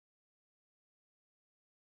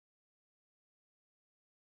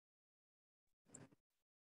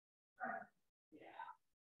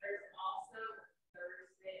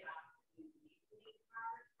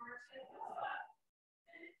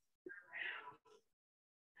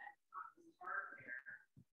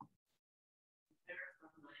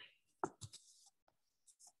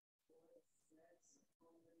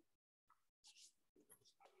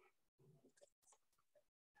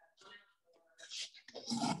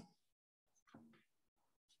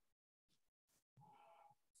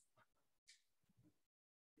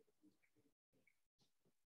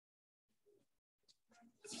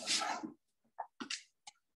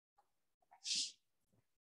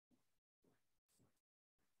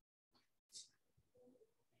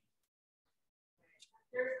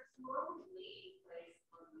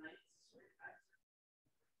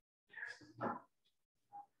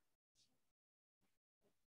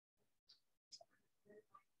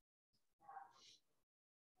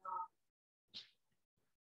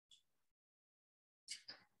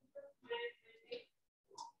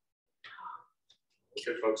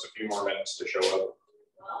give folks a few more minutes to show up.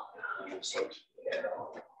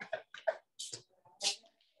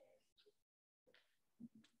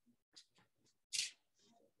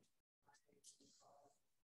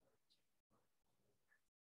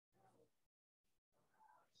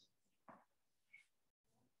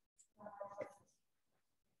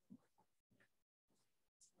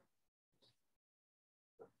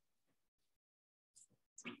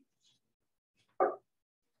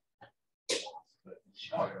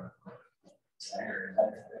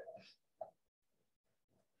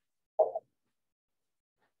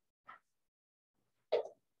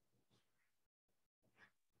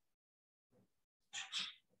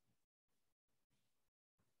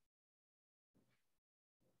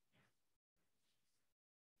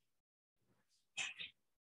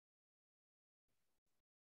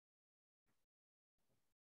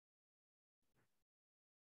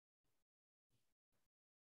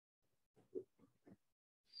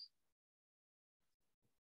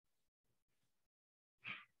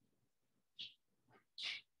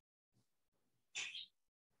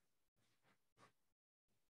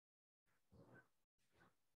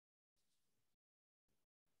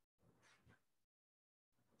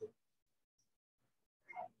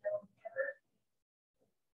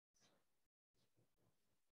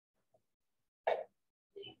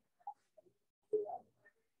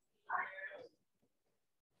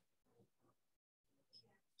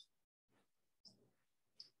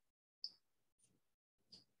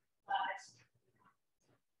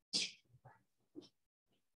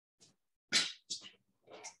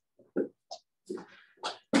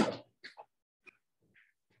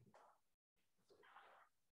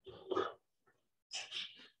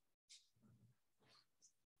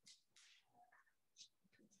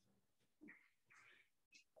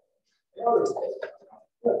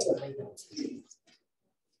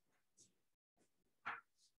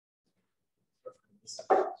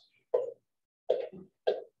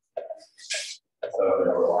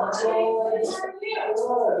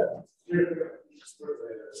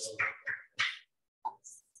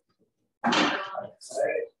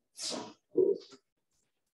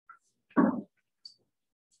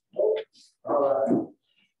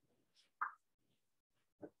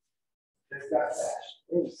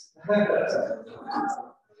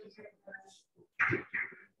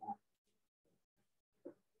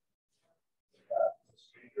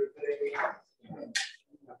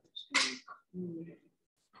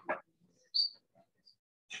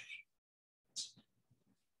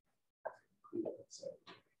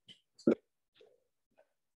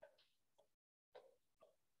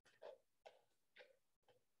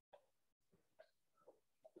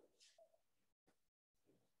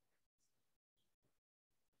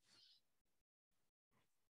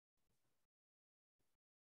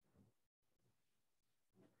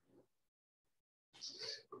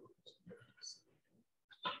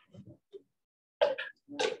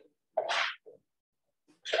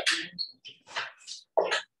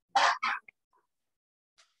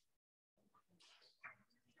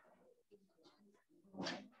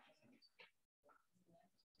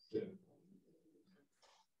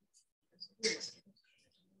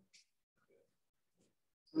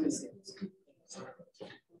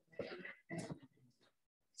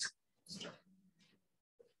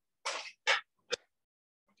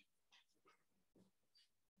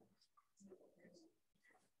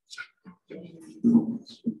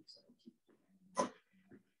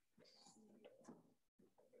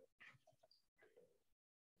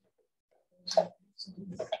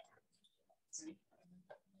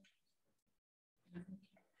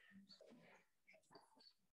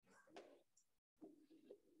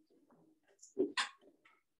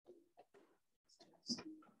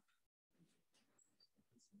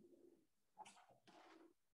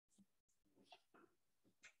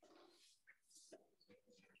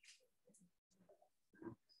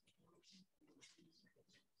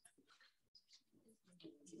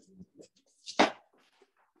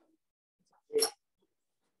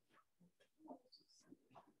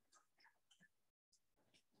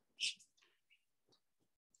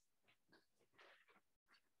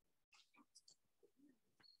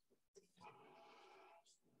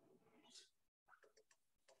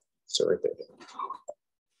 So, right there.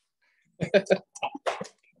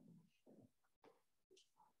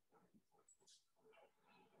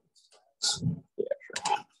 Yeah, sure.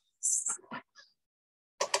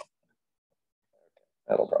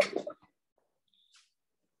 That'll probably work.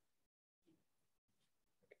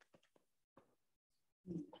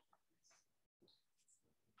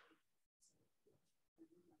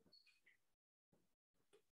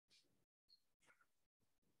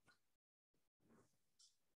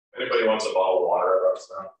 Anybody wants a bottle of water, let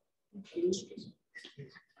us know.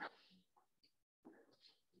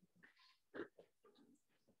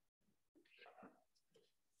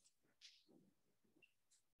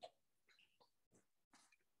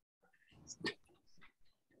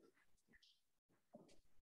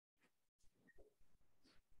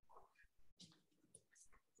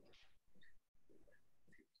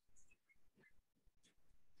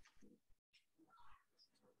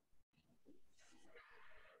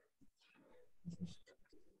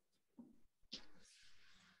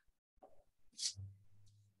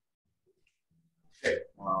 Okay.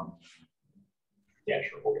 Yeah,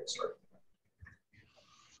 sure. We'll get started.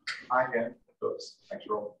 Hi again, folks. Thanks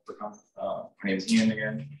for coming. My name is Ian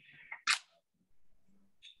again.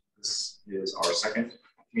 This is our second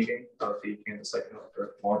meeting of the Kansas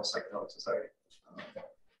Psychedelic Society.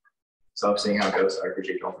 So I'm seeing how it goes. I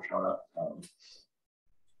appreciate you all for showing up. We'll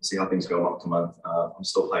see how things go month to month. I'm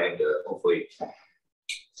still planning to hopefully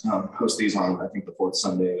host these on, I think, the fourth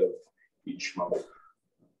Sunday of each month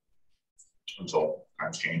until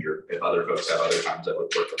times change, or if other folks have other times that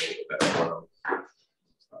would work a little bit better for them,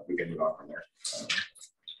 we can move on from there.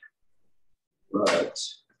 But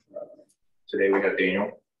today we have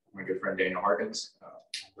Daniel, my good friend Daniel Harkins.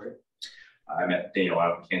 I met Daniel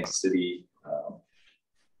out in Kansas City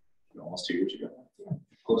almost 2 years ago.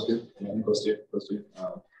 Close to.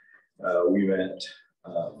 We met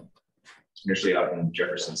initially out in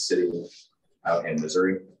Jefferson City, out in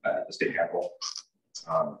Missouri, at the state capitol.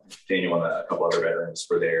 Daniel and a couple other veterans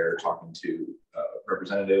were there talking to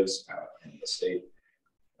representatives out in the state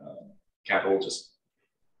capitol, just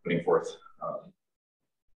putting forth,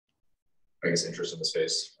 I guess, interest in the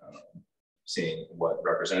space, seeing what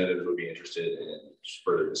representatives would be interested in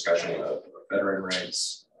further discussion of veteran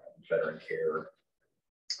rights, veteran care,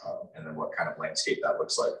 and then what kind of landscape that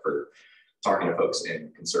looks like for talking to folks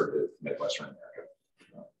in conservative Midwestern America.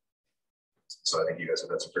 So I think you guys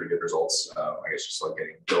have had some pretty good results. I guess just like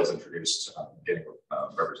getting bills introduced, getting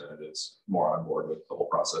representatives more on board with the whole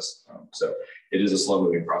process. So it is a slow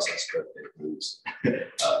moving process, but it moves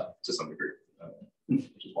to some degree,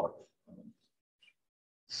 which is wonderful.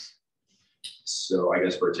 So I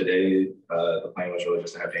guess for today, the plan was really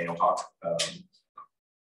just to have Daniel talk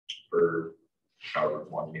for however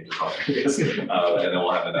long you need to talk, I guess. And then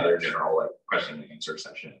we'll have another general question and answer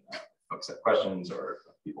session. Folks have questions, or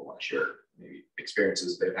if people want to share maybe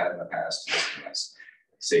experiences they've had in the past. Nice,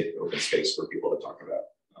 safe, open space for people to talk about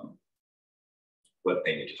what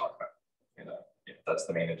they need to talk about. And that's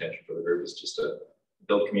the main intention for the group, is just to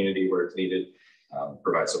build community where it's needed,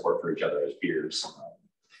 provide support for each other as peers,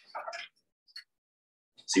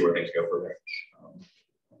 see where things go from there.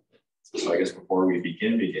 So I guess before we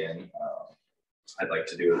begin, I'd like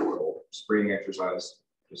to do a little breathing exercise,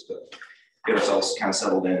 just to get ourselves kind of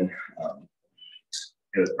settled in,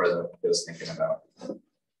 get us present, get us thinking about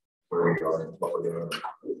where we are and what we're doing,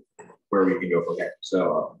 where we can go from there.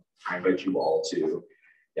 So I invite you all to,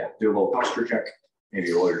 do a little posture check.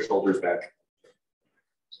 Maybe roll your shoulders back.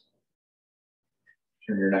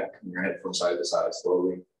 Turn your neck and your head from side to side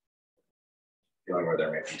slowly, feeling where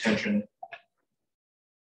there may be tension,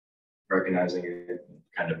 recognizing it and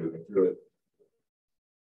kind of moving through it.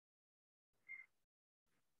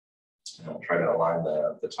 And we'll try to align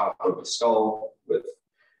the top of the skull with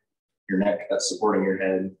your neck that's supporting your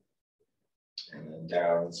head, and then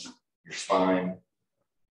down your spine,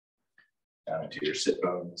 down into your sit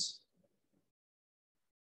bones.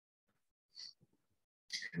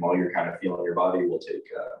 And while you're kind of feeling your body, we'll take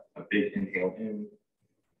a big inhale in,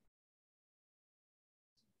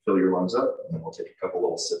 fill your lungs up, and then we'll take a couple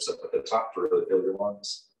little sips up at the top to really fill your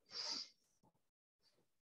lungs.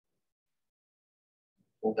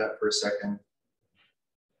 Hold that for a second.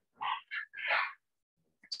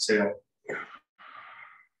 Exhale.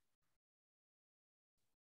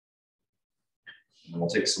 And we'll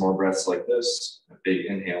take some more breaths like this. A big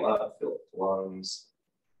inhale up, fill the lungs.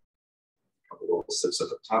 A couple little sips at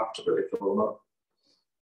the top to really fill them up.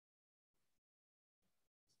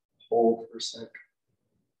 Hold for a sec.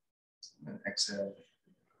 And then exhale.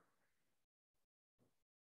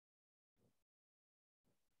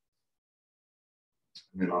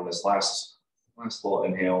 And then on this last little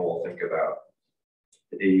inhale, we'll think about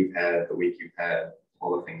the day you've had, the week you've had,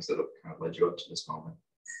 all the things that have kind of led you up to this moment.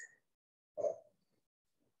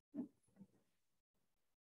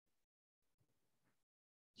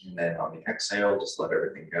 And then on the exhale, just let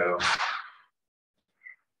everything go.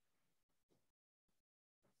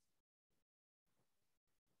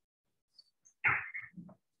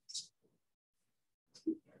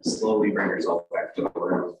 Slowly bring yourself back to the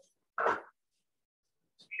room.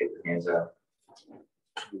 Shake your hands out.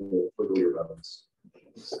 we'll do your weapons.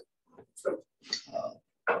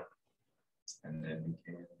 And then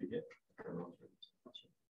we can begin.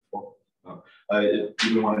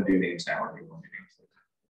 Do we want to do names now, or do we want to do names later?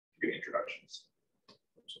 Do introductions.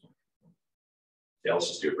 Yeah, let's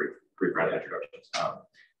just do a brief round of introductions. So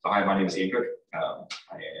hi, my name is Ian Cook. I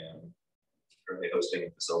am currently hosting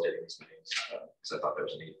and facilitating these meetings because I thought there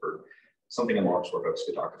was a need for something in Lawrence where folks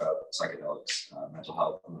could talk about psychedelics, mental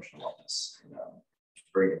health, emotional wellness in a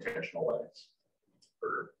very intentional way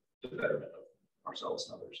for the betterment of ourselves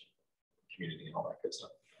and others, community, and all that good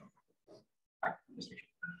stuff. Hi, Mr.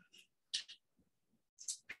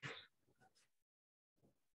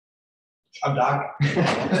 I'm Doc. You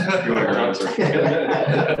want your answer?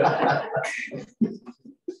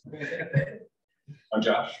 I'm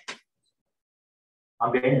Josh.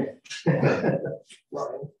 I'm Daniel.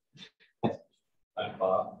 I'm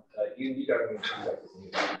Bob. You got to check with me.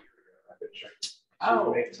 I've been checking.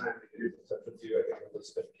 Oh. Make time to get in touch with you. I think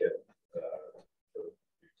Elizabeth Kidd.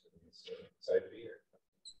 Excited to be here.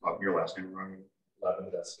 Your last name, wrong?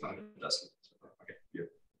 Levin Dusty. Dusty. Okay, yeah.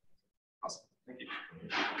 Awesome. Thank you.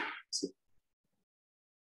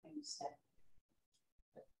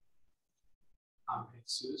 I'm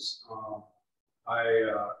Jesus. I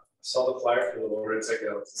saw the flyer for the Lawrence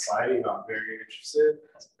Psychedelic Society and got very interested.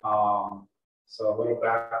 So a little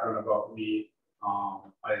background about me.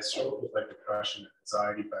 I struggled with like depression and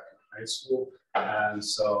anxiety back in high school. And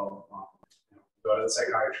so go to the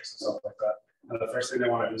psychiatrist and stuff like that. And the first thing they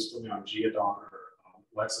want to do is put me on Giadon or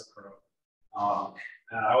Lexapro.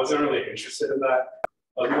 And I wasn't really interested in that.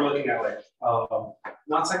 I was more looking at like,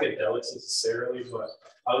 not psychedelics necessarily, but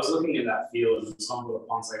I was looking in that field and stumbled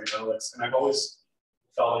upon psychedelics. And I've always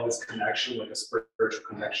felt like this connection, like a spiritual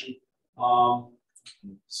connection.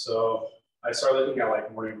 So I started looking at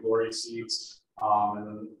like morning glory seeds, and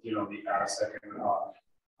then, you know, the Aztec and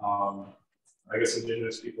I guess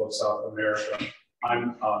indigenous people of South America.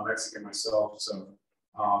 I'm Mexican myself, so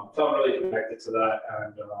felt really connected to that.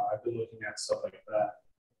 And I've been looking at stuff like that,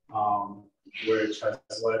 which has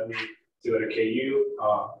led me to go to KU.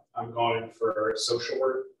 I'm going for social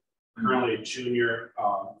work, currently a junior.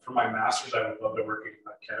 For my master's, I would love to work in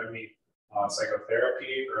academy,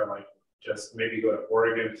 psychotherapy, or like just maybe go to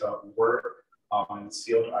Oregon to work in this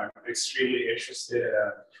field. I'm extremely interested.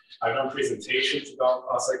 I've done presentations about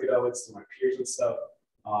psychedelics to my peers and stuff.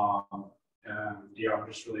 And yeah, I'm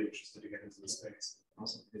just really interested to get into the space.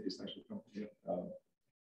 Awesome. Thank you. Thanks for coming. Yeah.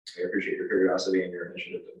 I appreciate your curiosity and your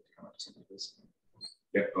initiative to come up to something like this.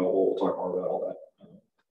 Yeah, we'll talk more about all that.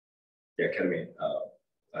 Yeah, ketamine.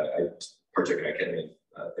 I partook in ketamine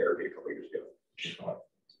therapy a couple of years ago.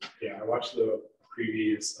 Yeah, I watched the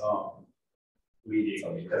previous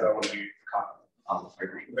meeting because I want to be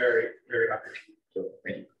very, very happy. So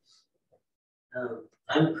thank you.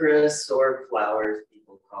 I'm Chris, or Flowers,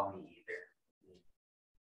 people call me either.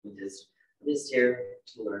 I'm just here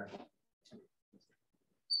to learn.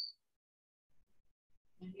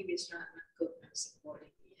 Maybe it's not good for supporting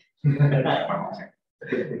me.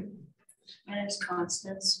 My name is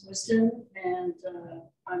Constance Wiston, and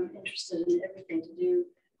I'm interested in everything to do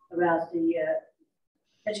about the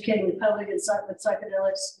educating the public with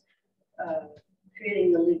psychedelics,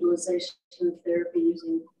 creating the legalization of therapy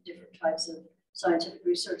using different types of scientific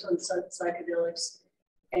research on psychedelics,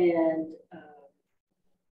 and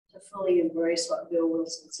to fully embrace what Bill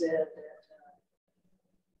Wilson said, that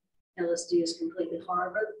LSD is completely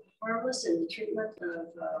harmless in the treatment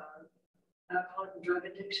of alcoholic and drug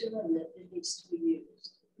addiction, and that it needs to be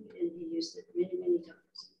used. And he used it many, many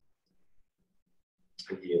times.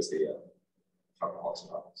 He is the Alcoholics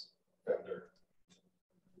Anonymous founder.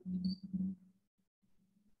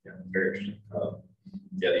 Yeah, very interesting.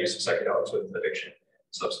 Yeah, the use of psychedelics with addiction,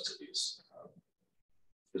 substance abuse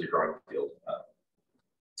is a growing field.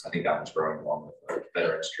 I think that one's growing along with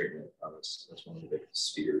veterans treatment. That's one of the big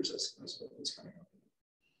spheres that's coming up.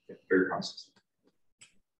 Yeah, very consistent.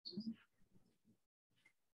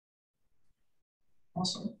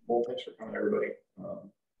 Awesome. Well, thanks for coming, everybody.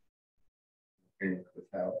 And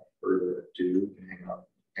without further ado, we can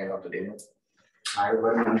hang out to Daniel. Hi,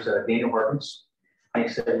 everybody. My name is Daniel Harkins.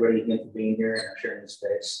 Thanks to everybody again for being here and sharing this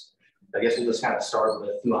space. I guess we'll just kind of start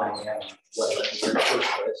with who I am and what led me here in the first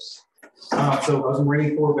place. So I was a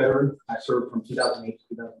Marine Corps veteran. I served from 2008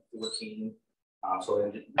 to 2014.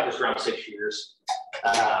 So just around 6 years.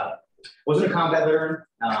 Wasn't a combat veteran.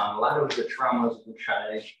 A lot of the traumas which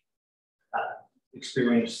I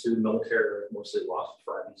experienced through the military, mostly lost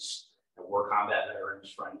friends that were combat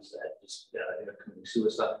veterans, friends that just ended up committing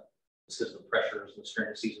suicide because of the pressures, the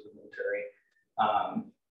stringencies of the military.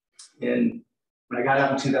 And when I got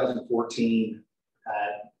out in 2014,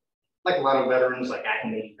 like a lot of veterans, like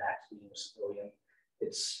acclimating back to being a civilian.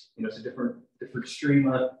 It's, you know, it's a different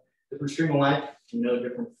stream of life, you know,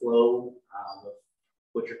 different flow of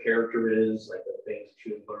what your character is, like the things that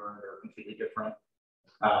you have learned are completely different.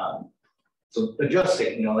 So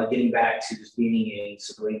adjusting, you know, like getting back to just being a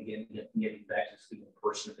civilian, getting back to just being a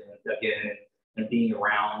person again, and being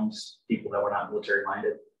around people that were not military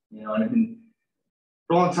minded, you know, and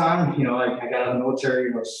for a long time, you know, I got out of the military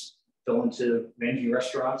and was fell into managing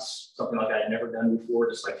restaurants, something like I had never done before,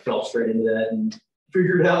 just like fell straight into that and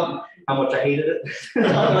figured out how much I hated it.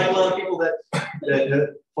 Like a lot of people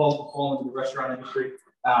that fall into the restaurant industry.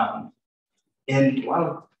 And a lot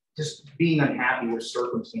of just being unhappy with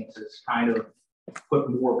circumstances kind of put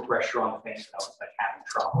more pressure on the things that I was like having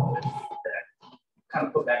trouble with, that kind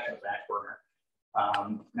of put back to the back burner.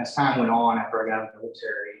 As time went on, after I got out of the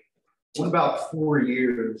military, it went about 4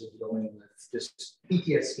 years of dealing with just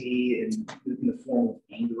PTSD in the form of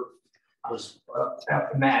anger. I was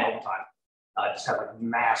mad all the time. I just had like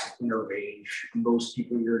massive inner rage. Most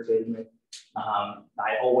people irritated me.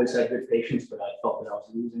 I always had good patience, but I felt that I was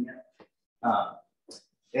losing it.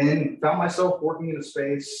 And found myself working in a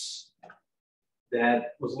space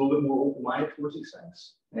that was a little bit more open-minded towards these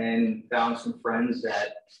things, and found some friends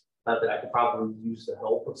that thought that I could probably use the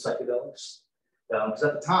help of psychedelics. Because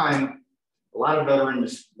at the time, a lot of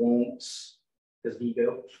veterans won't, because of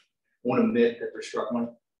ego, won't admit that they're struggling.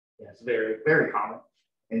 Yeah, it's very, very common.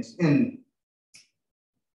 And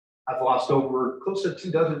I've lost over close to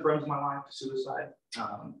 24 friends in my life to suicide.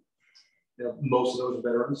 You know, most of those are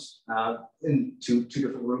veterans, and two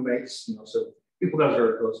different roommates. You know, so people that I was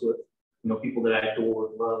very close with. You know, people that I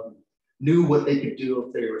adored, loved, knew what they could do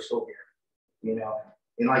if they were still here. You know,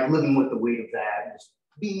 and like living with the weight of that, just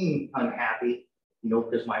being unhappy. You know,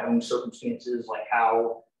 because my own circumstances, like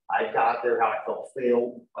how I got there, how I felt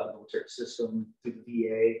failed by the military system, through the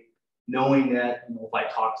VA, knowing that, you know, if I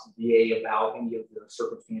talked to the VA about any of the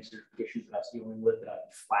circumstances or issues that I was dealing with, that I'd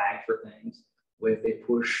be flagged for things. If they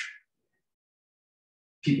push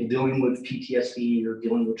people dealing with PTSD or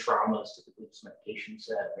dealing with traumas, typically just medications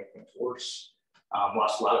that make things worse.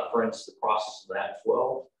 Lost a lot of friends in the process of that as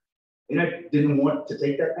well. And I didn't want to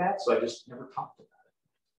take that path, so I just never talked about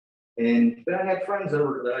it. But I had friends that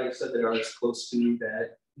I said that I was close to,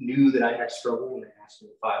 that knew that I had struggled, and they asked me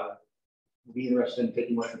if I would be interested in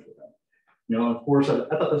taking mushrooms with them. You know, and of course, I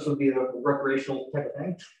thought this would be a recreational type of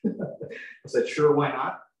thing. I said, sure, why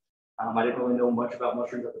not? I didn't really know much about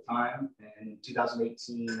mushrooms at the time. And in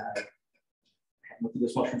 2018, I went through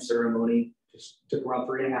this mushroom ceremony, just took around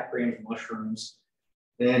 3.5 grams of mushrooms.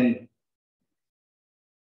 And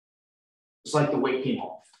it's like the weight came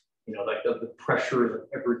off. You know, like the pressure of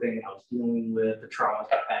everything that I was dealing with, the traumas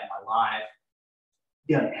I've had in my life,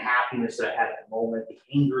 the unhappiness that I had at the moment, the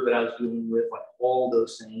anger that I was dealing with, like all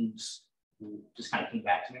those things just kind of came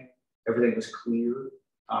back to me. Everything was clear.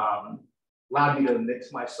 Allowed me to admit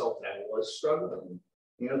to myself that I was struggling,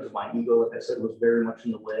 you know, because my ego, like I said, was very much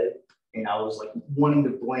in the way. And I was like wanting to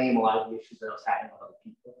blame a lot of the issues that I was having with other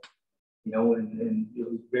people, you know, and it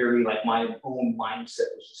was very like my own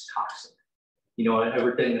mindset was just toxic. You know, and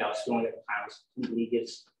everything that I was feeling at the time was completely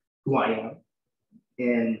against who I am.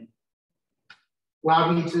 And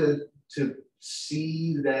allowed me to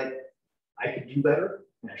see that I could do better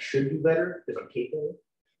and I should do better because I'm capable.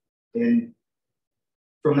 And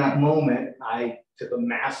from that moment, I took a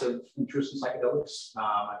massive interest in psychedelics.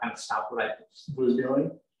 I kind of stopped what I was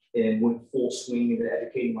doing and went full swing into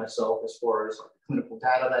educating myself as far as like the clinical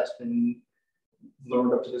data that's been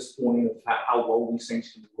learned up to this point of how well these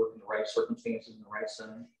things can work in the right circumstances in the right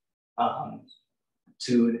setting.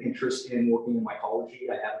 To an interest in working in mycology.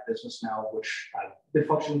 I have a business now, which I've been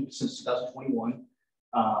functioning since 2021,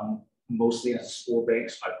 mostly as a spore bank.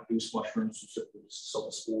 So I produce mushrooms specifically to sell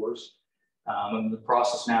the spores. I'm in the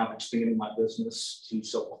process now of expanding my business to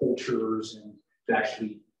sell cultures and to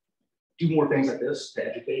actually do more things like this, to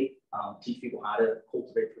educate, teach people how to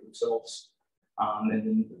cultivate for themselves. And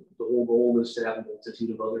then the whole goal is to have a multitude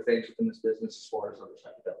of other things within this business as far as other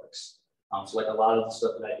psychedelics. So like a lot of the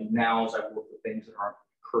stuff that I do now is I work with things that aren't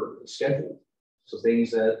currently scheduled. So things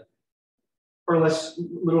that are a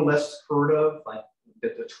little less heard of, like the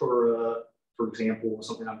datura, for example, is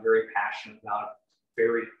something I'm very passionate about.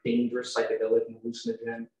 Very dangerous psychedelic and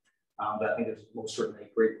hallucinogen, but I think there's most certainly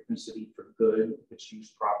a great propensity for good if it's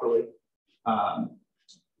used properly.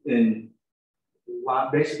 And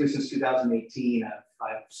basically since 2018,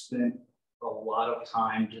 I've spent a lot of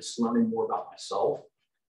time just learning more about myself,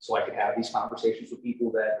 so I could have these conversations with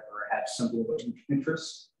people that have similar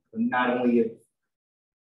interests, and not only of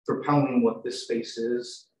propelling what this space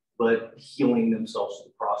is, but healing themselves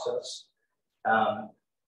through the process.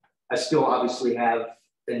 I still obviously have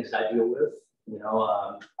things I deal with.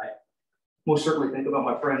 I most certainly think about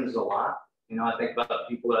my friends a lot. I think about the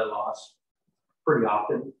people that I lost pretty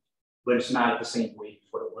often, but it's not at the same weight as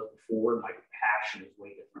what it was before. My passion is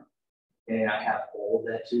way different. And I have all of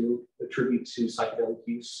that to attribute to psychedelic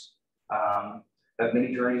use. I have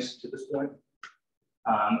many journeys to this point.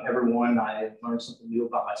 Everyone, I learned something new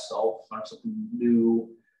about myself, learned something new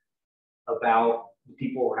about the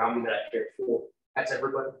people around me that I cared for. That's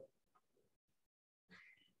everybody.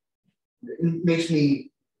 It makes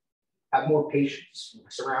me have more patience with my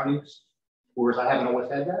surroundings, whereas I haven't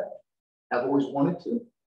always had that. I've always wanted to.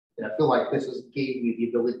 And I feel like this has gave me the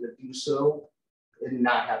ability to do so and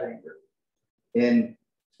not have anger. And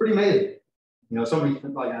it's pretty amazing. Somebody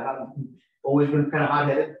like I've always been kind of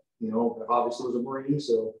hot-headed. I obviously was a Marine,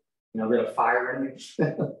 so I've got a fire in me.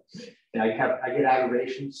 And I get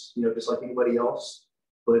aggravations, just like anybody else.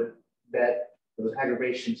 But those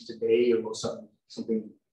aggravations today are most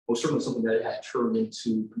certainly something that has turned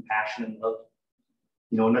into compassion and love.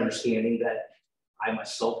 And understanding that I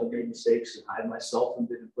myself have made mistakes, and I myself have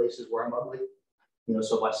been in places where I'm ugly.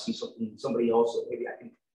 So if I see something in somebody else, that maybe I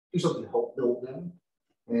can do something to help build them.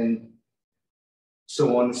 And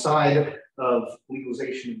so on the side of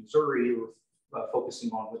legalization in Missouri, we're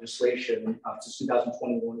focusing on legislation since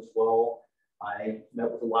 2021 as well. I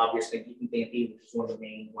met with a lobbyist named Ethan Thampy, which is one of the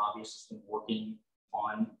main lobbyists that's been working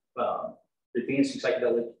on advancing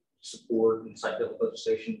psychedelic support and psychedelic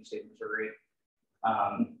legislation in the state of Missouri.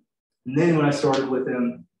 And then when I started with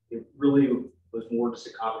him, it really was more just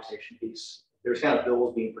a conversation piece. There's kind of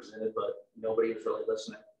bills being presented, but nobody was really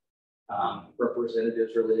listening.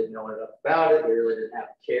 Representatives really didn't know enough about it. They really didn't have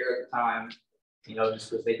care at the time, just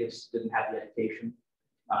because they just didn't have the education.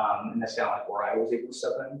 And that's kind of like where I was able to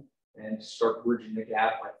step in and start bridging the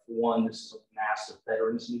gap. Like, one, this is a massive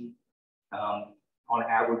veterans need. On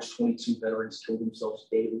average, 22 veterans kill themselves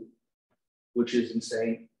daily, which is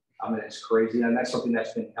insane. It's crazy. And that's something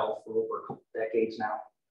that's been held for over a couple of decades now.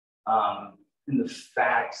 And the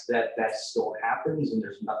fact that still happens and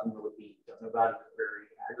there's nothing really being done about it is very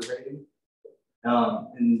aggravating.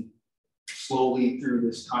 And slowly through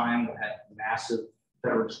this time, we had massive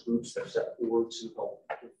veterans groups that stepped forward to help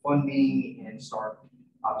with funding and start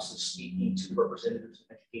obviously speaking to representatives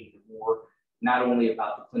and educating them more, not only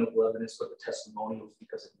about the clinical evidence, but the testimonials,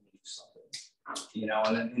 because it means something.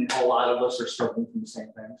 And a lot of us are struggling from the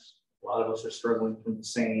same things. A lot of us are struggling from the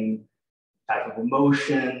same type of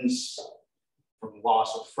emotions, from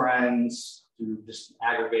loss of friends, through just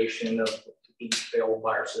aggravation of being failed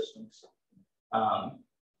by our systems.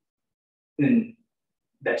 And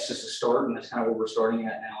that's just a start, and that's kind of where we're starting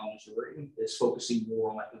at now in Missouri, is focusing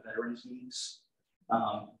more on like the veterans' needs.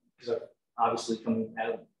 Because obviously coming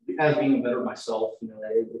as being a veteran myself,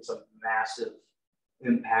 it's a massive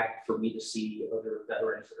impact for me to see other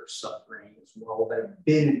veterans that are suffering as well, that have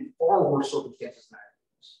been in far worse circumstances than I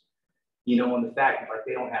was. And the fact that like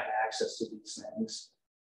they don't have access to these things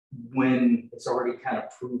when it's already kind of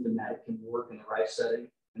proven that it can work in the right setting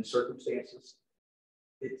and circumstances,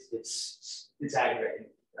 it's aggravating.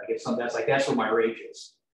 Like it's something that's where my rage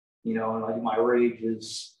is, and like my rage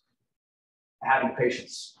is having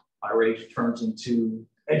patience. My rage turns into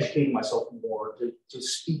educating myself more, to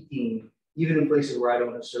speaking, even in places where I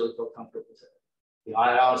don't necessarily feel comfortable with it.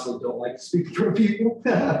 I honestly don't like to speak in front of people,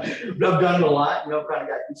 but I've done it a lot. I've kind of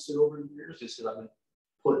got used to it over the years just because I've been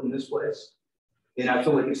put in this place. And I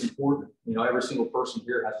feel like it's important. Every single person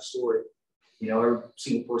here has a story. Every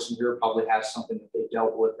single person here probably has something that they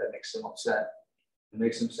dealt with that makes them upset, it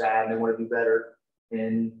makes them sad, and they want to do better.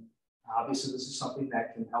 And obviously, this is something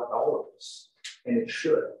that can help all of us, and it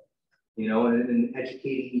should. And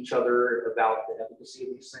educating each other about the efficacy of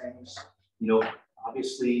these things.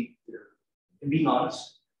 Obviously, and being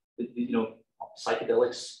honest,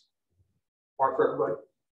 psychedelics aren't for everybody.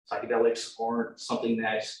 Psychedelics aren't something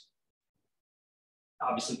that's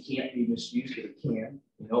obviously can't be misused, but it can.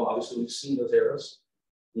 Obviously we've seen those eras,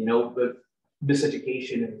 but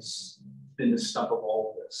miseducation has been the stump of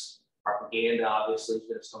all of this. Propaganda obviously has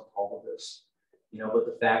been a stump of all of this, but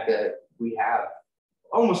the fact that we have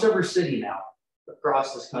almost every city now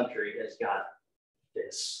across this country has got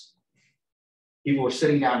this. People are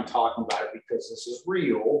sitting down and talking about it because this is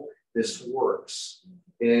real, this works.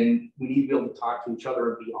 And we need to be able to talk to each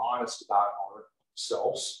other and be honest about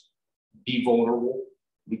ourselves, be vulnerable,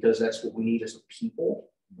 because that's what we need as a people.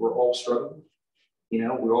 We're all struggling.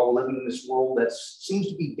 We're all living in this world that seems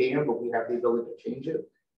to be damned, but we have the ability to change it.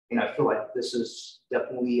 And I feel like this is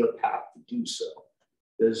definitely a path to do so.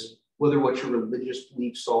 Because whether what your religious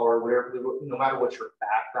beliefs are, whatever, no matter what your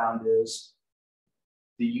background is,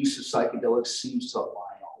 the use of psychedelics seems to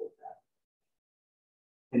align all of that.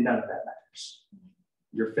 And none of that matters.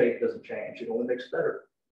 Your faith doesn't change. It only makes it better,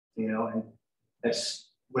 you know, and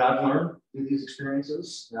that's what I've learned through these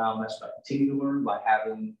experiences. That's what I continue to learn by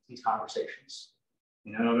having these conversations,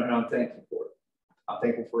 you know, and I'm thankful for it. I'm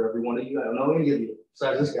thankful for every one of you. I don't know any of you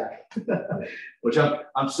besides this guy, which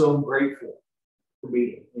I'm so grateful for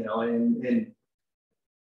meeting, you know, and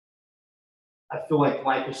I feel like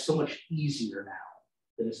life is so much easier now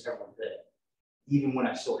than it's ever been, even when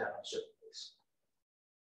I still have uncertainties,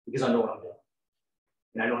 because I know what I'm doing.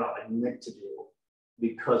 And I know what I'm meant to do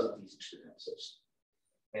because of these experiences.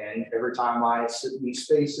 And every time I sit in these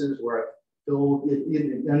spaces where I feel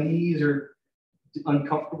unease or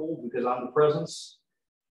uncomfortable because I'm the presence,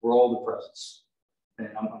 we're all the presence. And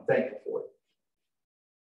I'm thankful for it.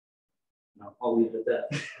 No, I'll leave it at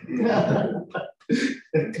that.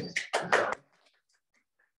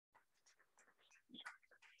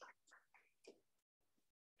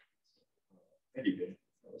 Thank you, Dave.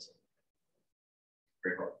 That was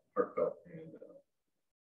very heartfelt, and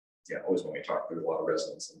yeah, always when we talk, there's a lot of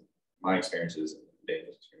resonance in my experiences and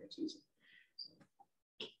Dave's experiences.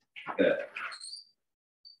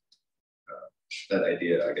 That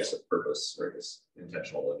idea, I guess, of purpose, or I guess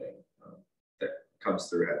intentional living, that comes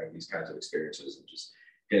through having these kinds of experiences and just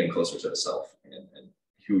getting closer to the self and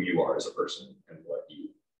who you are as a person and what you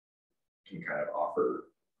can kind of offer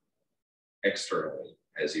externally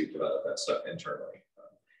as you develop that stuff internally.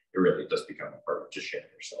 It really does become a part of just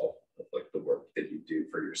sharing yourself. Like the work that you do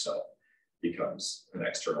for yourself becomes an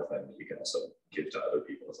external thing that you can also give to other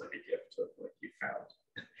people as like a gift of like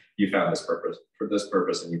you found this purpose for this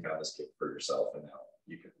purpose and you found this gift for yourself, and now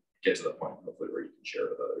you can get to the point hopefully where you can share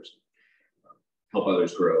with others, help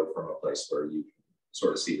others grow from a place where you can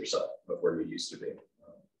sort of see yourself of where you used to be.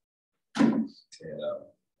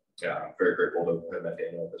 Yeah, I'm very grateful to have met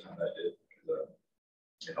Daniel at the time that I did, because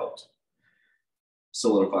it helped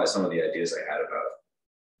solidify some of the ideas I had about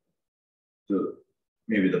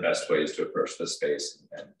maybe the best ways to approach this space,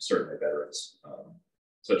 and certainly veterans,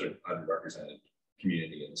 such an underrepresented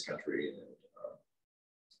community in this country, and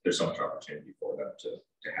there's so much opportunity for them to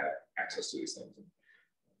have access to these things. And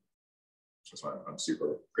that's why I'm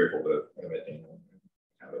super grateful to have met Daniel and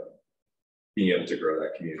have being able to grow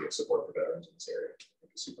that community of support for veterans in this area. I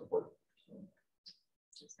think is super important.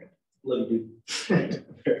 Love you, dude.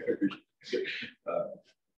 I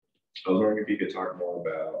was wondering if you could talk more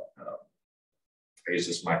about, I guess,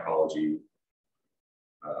 this mycology,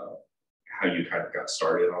 how you kind of got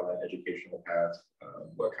started on that educational path,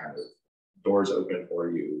 what kind of doors open for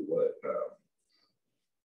you,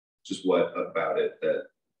 just what about it that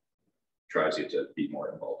drives you to be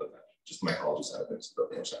more involved in that, just the mycology side of things, the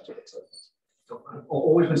more scientific side of things. So I've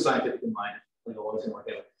always been scientific in mind. Like always been like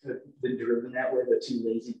I've been driven that way, but too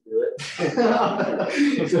lazy to do it.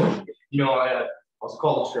 So, you know, I was a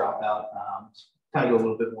college dropout. Kind of go a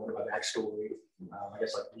little bit more into my backstory. I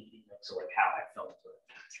guess like leading up to like how I felt into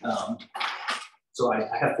it. So I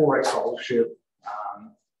had a 4X scholarship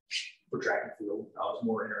for track and field. I was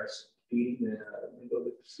more interested in competing than go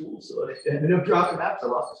to school. So I ended up dropping out, so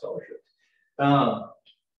I lost the scholarship.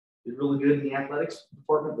 Did really good in the athletics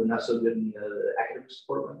department, but not so good in the academics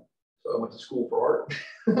department. So I went to school for art.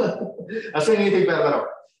 Not saying anything bad about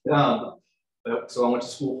art. So I went to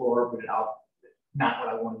school for art, but not what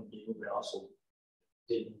I wanted to do, but I also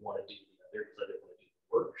didn't want to do the other because I didn't want to do the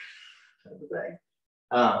work kind of thing.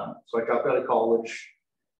 So I dropped out of college,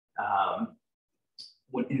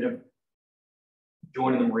 ended up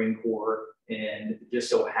joining the Marine Corps, and it just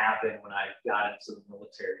so happened when I got into the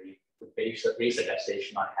military, the base I got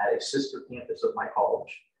stationed on had a sister campus of my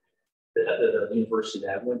college, the university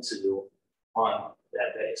that I went to on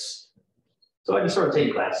that base. So I just started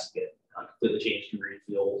taking classes again. I completely changed career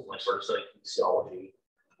fields. I started studying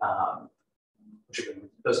kinesiology, which everyone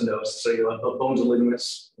doesn't know. So you have bones and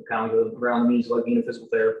ligaments, kind of go around the means of like being a physical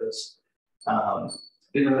therapist.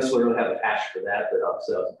 Didn't necessarily have a passion for that, but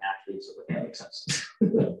obviously I was an athlete, so that makes sense.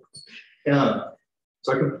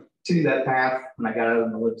 So I continued that path. When I got out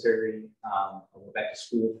of the military, I went back to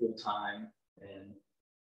school full time and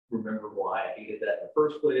remember why I hated that in the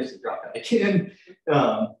first place. I dropped out again.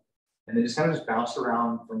 And then just kind of just bounced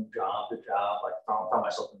around from job to job. I found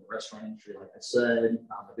myself in the restaurant industry, like I said.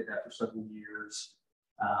 I did that for several years.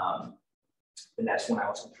 And that's when I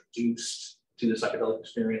was introduced to the psychedelic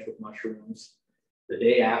experience with mushrooms. The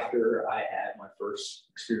day after I had my first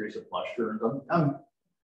experience with mushrooms,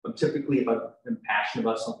 I'm typically, if I'm passionate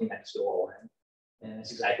about something, I just go all in. And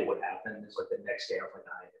that's exactly what happened. It's like the next day I was like,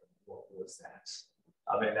 what was that?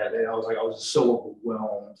 I mean, I was so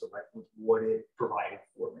overwhelmed with what it provided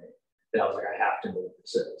for me that I was like, I have to know what this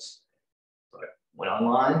says. So I went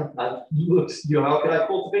online, I looked, how can I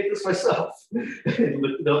cultivate this myself? And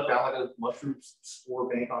looked it up, found like a mushroom spore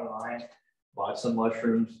bank online, bought some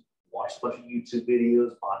mushrooms, watched a bunch of YouTube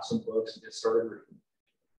videos, bought some books, and just started reading.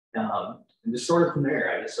 And just started from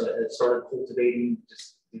there. I just started cultivating,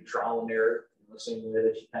 just through trial and error, the same way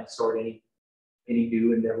that you kind of start any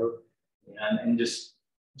new endeavor, and just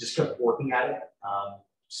kept working at it,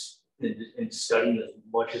 and studying as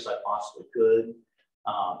much as I possibly could,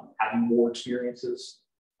 having more experiences,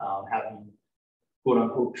 having quote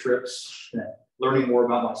unquote trips, learning more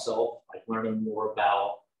about myself, like learning more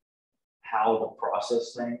about how to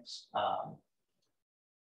process things.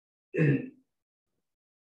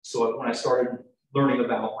 So when I started learning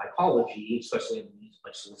about mycology, especially in things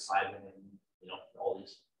like psilocybin and all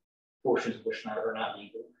these portions of which are not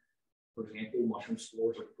legal. For example, mushroom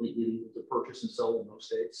spores are completely legal to purchase and sell in most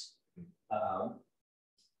states.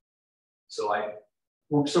 So I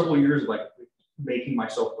worked several years of like making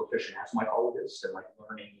myself proficient as a mycologist and like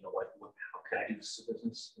learning, how can I do this as a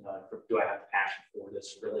business? Do I have the passion for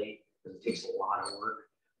this really? Because it takes a lot of work.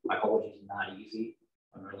 Mycology is not easy.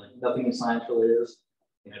 Nothing in science really is.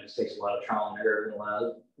 It just takes a lot of trial and error and a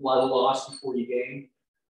lot of loss before you gain.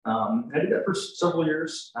 I did that for several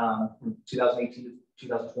years. From 2018 to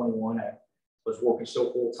 2021, I was working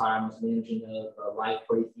still full time. I was managing a live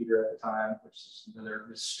play theater at the time, which is another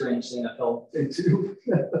strange thing I fell into.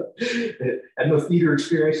 I had no theater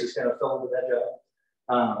experience, just kind of fell into that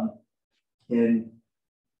job. And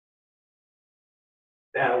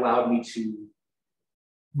that allowed me to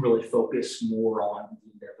really focus more on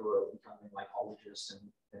the endeavor of becoming a mycologist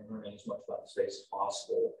and learning as much about the space as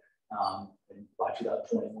possible. And by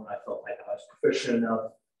 2021, I felt like I was proficient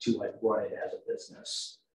enough to like run it as a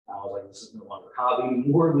business. I was like, this is no longer a hobby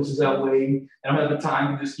anymore. This is outweighing. I don't have the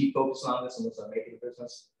time to just keep focusing on this unless I make it a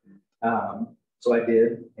business. So I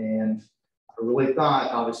did, and I really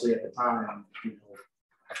thought, obviously at the time,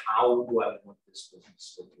 how do I want this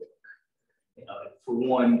business to work? For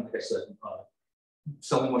one, like I said,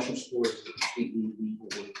 selling mushroom spores is completely legal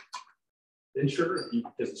venture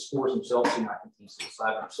because the spores themselves do not contain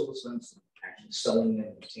psilocybin or psilocybins. Actually selling them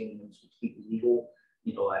and obtaining them is completely legal.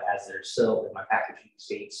 As they're sold in my packaging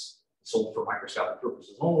states, sold for microscopic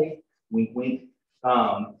purposes only. Wink, wink.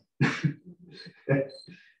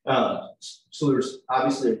 So there's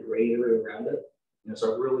obviously a gray area around it.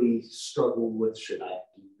 So I really struggled with, should I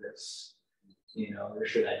do this? Or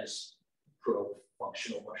should I just grow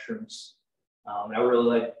functional mushrooms? And I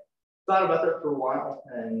really thought about that for a while,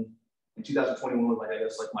 and in 2021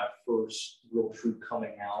 was my first real true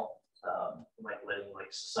coming out,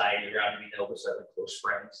 letting society around me know, besides close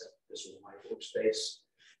friends, that this was my workspace,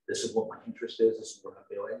 this is what my interest is, this is what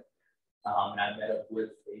I'm doing. And I met up with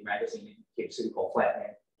a magazine in Cape City called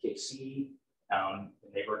Flatman KC, and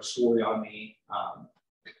they wrote a story on me.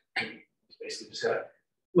 Basically just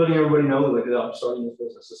letting everybody know that I'm starting this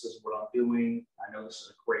business, this is what I'm doing. I know this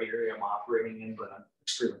is a great area I'm operating in, but I'm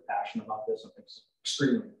extremely passionate about this. I think it's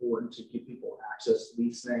extremely important to give people access to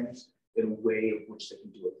these things in a way of which they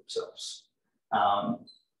can do it themselves.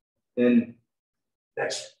 And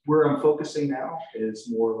that's where I'm focusing now, is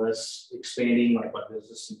more or less expanding my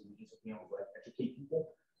business and educate people,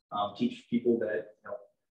 teach people that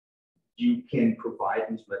you can provide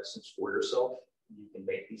these medicines for yourself. You can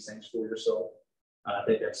make these things for yourself. I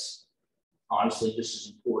think that's honestly just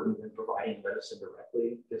as important than providing medicine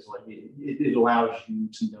directly, because it allows you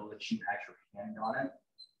to know that you had your hand on it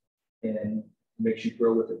and makes you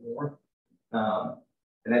grow with it more.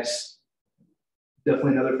 And that's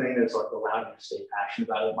definitely another thing that's allowed me to stay passionate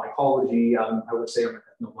about it. Mycology, I would say I'm an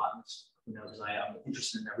ethnobotanist, because I'm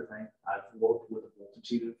interested in everything. I've worked with a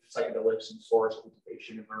multitude of psychedelics as far as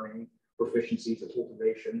cultivation and learning proficiencies of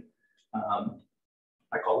cultivation.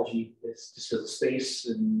 Mycology is just as a space,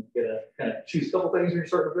 and you gotta kind of choose a couple things when you're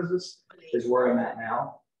starting a business, is where I'm at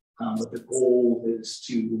now. But the goal is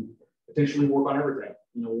to potentially work on everything,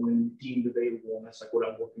 when deemed available. And that's what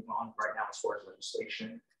I'm working on right now as far as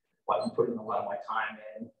legislation. I've been putting a lot of my time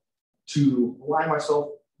in to align myself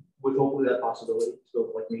with hopefully that possibility to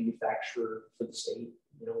go manufacture for the state,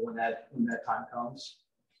 when that time comes.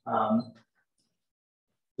 I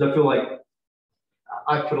feel like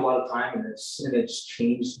I've put a lot of time in this, and it's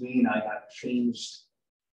changed me, and I've changed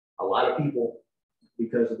a lot of people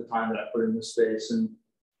because of the time that I put in this space. And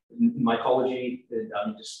mycology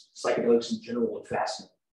and just psychedelics in general would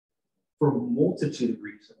fascinate for a multitude of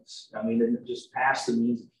reasons. And just past the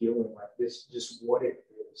means of healing, this, just what it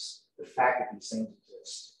is, the fact that these things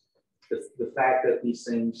exist, the fact that these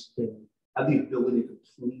things can have the ability to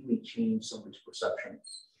completely change somebody's perception,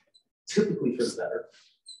 typically for the better,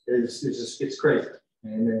 is just, it's crazy.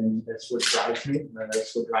 And then that's what drives me. And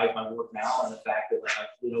that's what drives my work now. And the fact that like,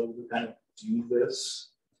 I've been able to kind of do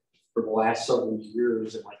this for the last several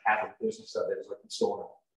years and like have a business of it is like it's going on.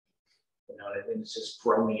 You know, and it's just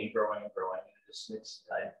growing and growing and growing. And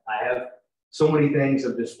I have so many things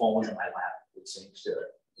have just fallen in my lap, it seems to,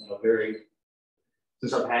 you know,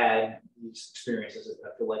 since I've had these experiences,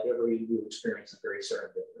 I feel like every new experience is very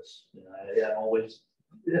serendipitous. You know, I'm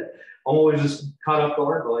always just caught off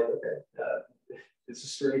guard, but like, okay, this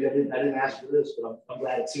is strange. I didn't ask for this, but I'm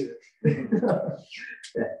glad it's here.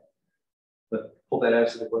 Yeah. But hope that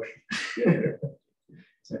answers the question.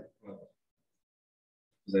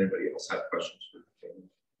 Does anybody else have questions for Jamie?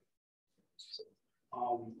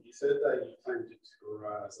 You said that you plan to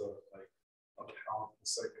tour as a powerful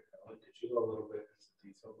psychedelic. Could you go a little bit into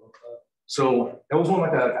detail about that? So that was one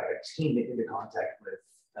like I came into contact with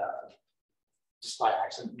just by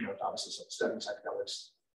accident, you know, obviously studying psychedelics,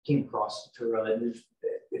 came across Tura, and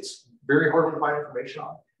it's very hard to find information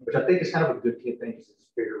on, which I think is kind of a good thing because it's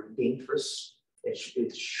very dangerous. It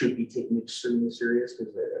should be taken extremely serious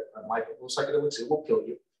because unlike most psychedelics, it will kill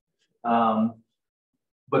you.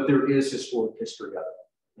 But there is historic history of it.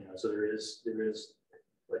 You know, so there is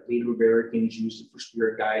like Native Americans used it for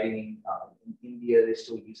spirit guiding. In India, they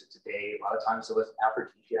still use it today. A lot of times it was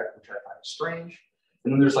aphrodisiac, which I find strange.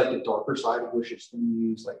 And then there's like the darker side of which it's been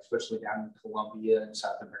used, like especially down in Colombia and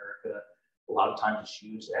South America. A lot of times it's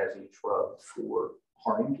used as a drug for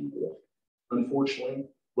harming people, unfortunately.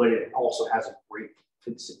 But it also has a great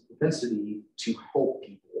propensity to help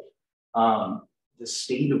people. The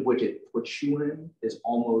state of which it puts you in is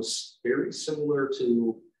almost very similar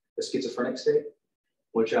to the schizophrenic state,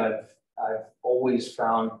 which I've always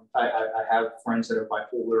found. I have friends that are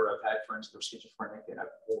bipolar. I've had friends that are schizophrenic, and I've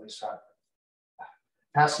always found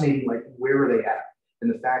fascinating, like where are they at?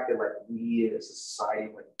 And the fact that like we as a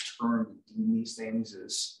society like turn to deem these things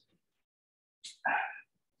is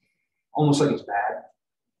almost like it's bad.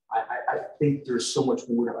 I think there's so much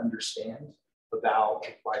more to understand about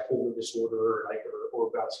bipolar disorder or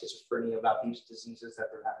about schizophrenia, about these diseases that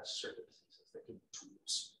they're not necessarily diseases, that can be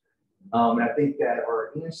tools. And I think that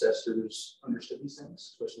our ancestors understood these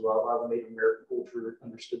things, especially a lot of the Native American culture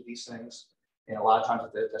understood these things. And a lot of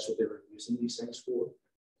times that's what they were using these things for,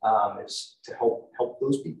 is to help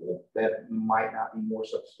those people that might not be more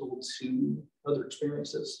susceptible to other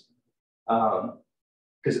experiences,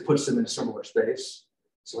 because it puts them in a similar space.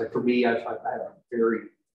 So like for me, I've had a very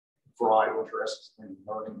broad interest in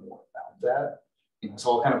learning more about that. You know, it's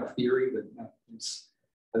all kind of a theory, but you know,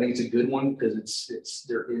 I think it's a good one because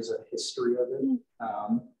there is a history of it. And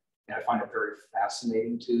I find it very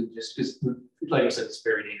fascinating too, just because, like I said, it's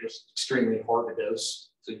very dangerous, extremely hard to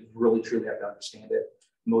dose. So you really truly have to understand it.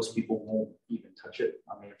 Most people won't even touch it.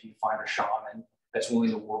 I mean, if you find a shaman that's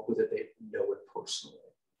willing to work with it, they know it personally.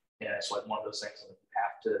 And it's like one of those things that you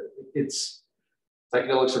have to,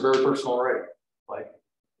 psychedelics are very personal already. Like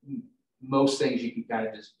most things you can kind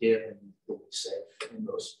of just give and you'll be safe in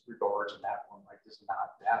most regards, and that one like is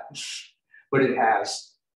not that. But it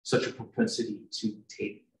has such a propensity to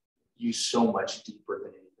take you so much deeper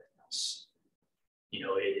than anything else. You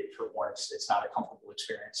know, for one, it's not a comfortable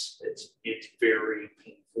experience. It's very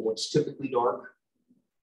painful. It's typically dark.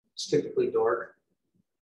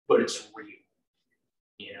 But it's real.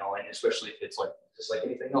 You know, and especially if it's like just like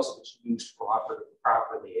anything else, if it's used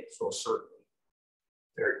properly, it feels certainly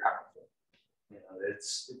very powerful. You know,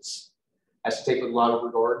 it's has to take with a lot of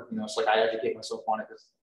regard. You know, it's like I educate myself on it because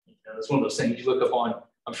you know it's one of those things you look up on.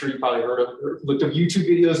 I'm sure you probably heard of or looked up YouTube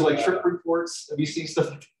videos like trip reports. Have you seen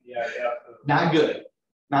stuff? Yeah. Not good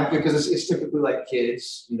because it's typically like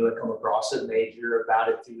kids, you know, that come across it and they hear about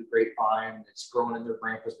it through the grapevine. It's growing in their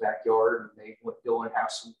grandpa's backyard, and they go and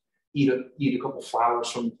have some eat a couple flowers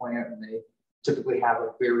from the plant, and they typically have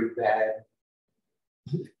a very bad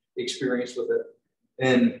experience with it.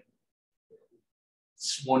 And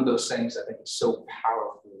it's one of those things I think is so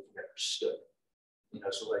powerful if you understood. You know,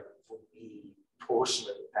 so like for me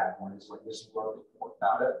personally, that one is like this learning more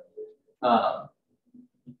about it.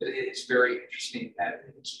 It's very interesting that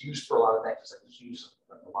it's used for a lot of things. It's like it's used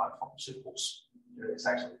in a lot of pharmaceuticals. You know, it's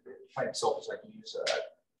actually the plant itself is like used.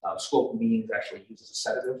 Scopolamine is actually used as a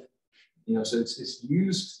sedative. You know, so it's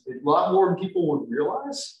used a lot more than people would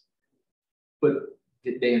realize, but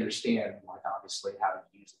they understand, like obviously, how to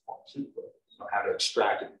use the pharmaceutical, you know, how to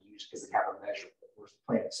extract it and use it because they have a measure. Whereas the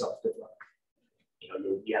plant itself didn't. You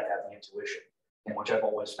know, you have to have the intuition, and which I've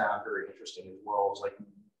always found very interesting as well. Is like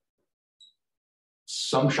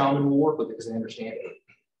some shaman will work with it because they understand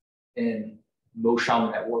it, and most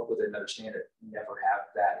shaman that work with it and understand it never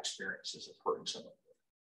have that experience as of hurting someone,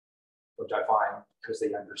 which I find because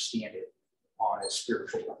they understand it on a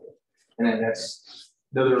spiritual level. And then that's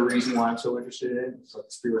another reason why I'm so interested in it. It's like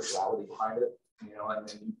the spirituality behind it, you know, and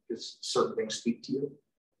then because certain things speak to you.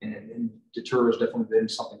 And deter has definitely been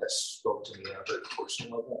something that spoke to me on a very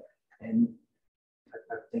personal level. And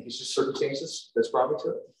I think it's just circumstances that's brought me to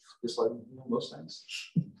it, just like, you know, most things.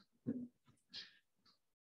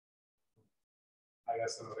 I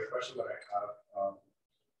guess another question that I have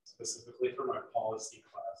specifically for my policy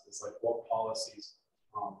class is like, what policies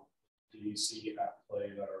do you see at play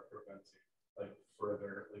that are preventing like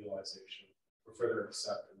further legalization or further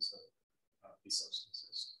acceptance of these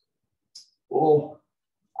substances? Well,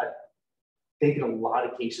 I think in a lot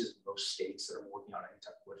of cases, in most states that are working on any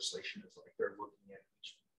type of legislation, is like they're looking at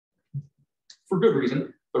each, for good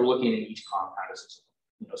reason, they're looking at each compound as its own.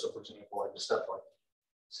 You know, so for example, like the stuff like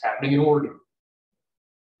it's happening in Oregon.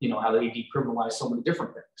 You know, how they decriminalize so many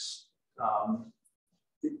different things.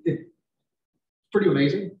 It's pretty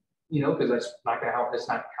amazing, you know, because that's not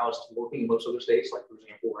how it's working in most other states. Like, for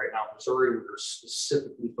example, right now in Missouri, we're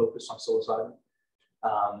specifically focused on psilocybin.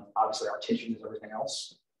 Obviously, our attention is everything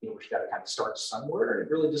else. You know, we've got to kind of start somewhere. And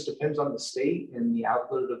it really just depends on the state and the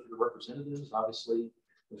output of the representatives. Obviously,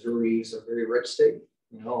 Missouri is a very rich state,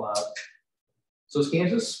 you know. So is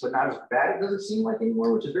Kansas, but not as bad, it doesn't seem like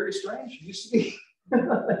anymore, which is very strange. It used to be.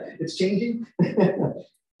 It's changing.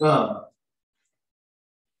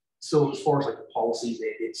 So as far as like the policies,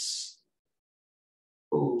 it's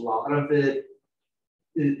a lot of it,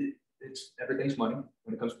 it's everything's money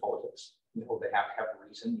when it comes to politics. You know, they have to have a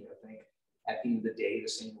reason. You know, I think at the end of the day, the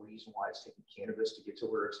same reason why it's taking cannabis to get to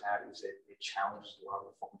where it's at is it challenges a lot of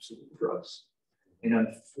the pharmaceutical drugs. And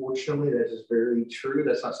unfortunately, that is very true.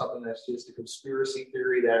 That's not something that's just a conspiracy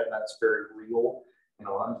theory. That's very real. And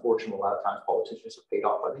unfortunately, a lot of times politicians are paid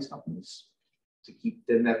off by these companies to keep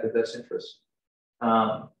them at their best interest.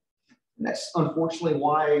 And that's unfortunately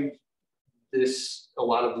why a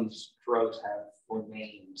lot of these drugs have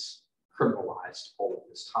remained criminalized all of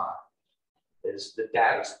this time. Is the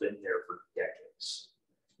data's been there for decades.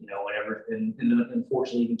 You know, and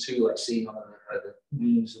unfortunately, even too, like seeing on the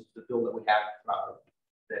means of the bill that we have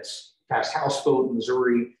that's passed House vote in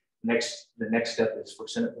Missouri. The next step is for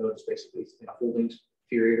Senate vote. It's basically in a holding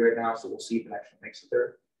period right now, so we'll see if it actually makes it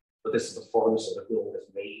there. But this is the farthest that the bill has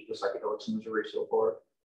made the psychedelics in Missouri so far,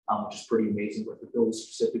 which is pretty amazing. But the bill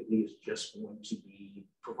specifically is just going to be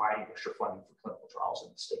providing extra funding for clinical trials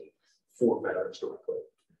in the state for veterans directly,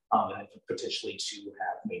 and potentially to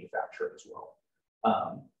have manufacturing as well.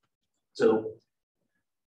 So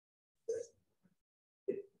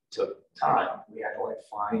it took time. We had to like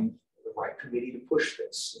find the right committee to push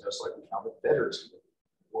this. You know, it's like we found the veterans committee.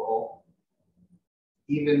 Well,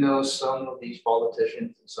 even though some of these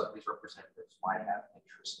politicians and some of these representatives might have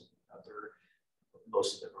interest in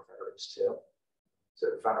most of them are veterans too. So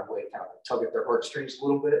we found a way to kind of tug at their heartstrings a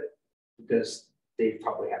little bit because they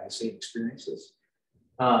probably have the same experiences.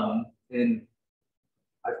 And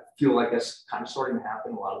I feel like that's kind of starting to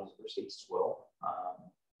happen in a lot of these other states as well.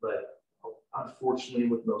 But unfortunately,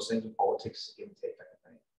 with most things in politics, give and take kind of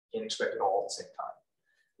thing. Can't expect it all at the same time.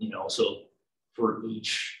 You know, so for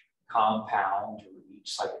each compound or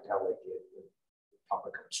each psychedelic, it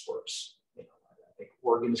probably comes worse. You know, I think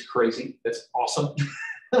Oregon is crazy. That's awesome.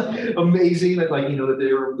 Amazing that, like, you know, that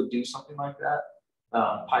they were able to do something like that.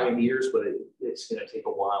 Pioneers, but it's going to take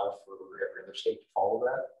a while for every other state to follow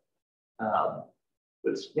that.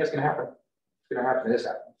 But it's going to happen. It's going to happen. It is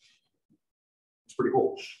happening. It's pretty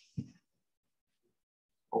cool.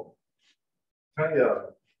 Can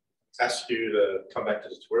I ask you to come back to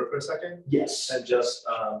the tour for a second? Yes. And just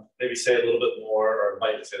maybe say a little bit more, or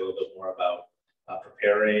invite you to say a little bit more about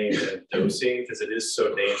preparing and dosing, because it is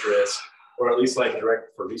so dangerous, or at least like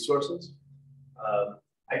direct for resources.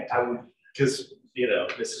 I would, because you know,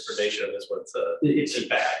 misinformation on this one's it's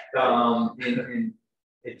bad. and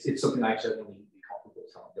it's something I actually need to be comfortable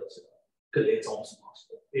with telling dosing because it's almost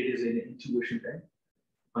impossible. It is an intuition thing,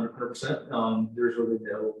 100%. There's really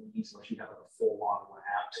no needs unless you have like a full-on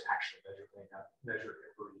lab to actually measure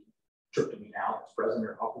every tryptamine out that's present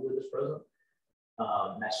or alcohol that's present.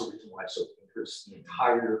 That's the reason why it's so dangerous. The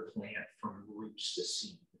entire plant from roots to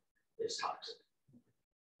seed is toxic.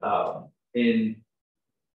 And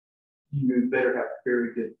you better have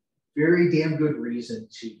very damn good reason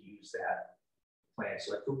to use that plant.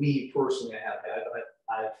 So like for me personally,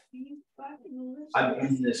 I'm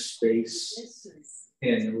in this space,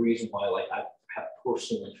 and the reason why like I have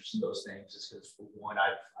personal interest in those things is because for one,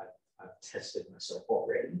 I've tested myself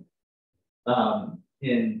already,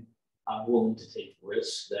 and I'm willing to take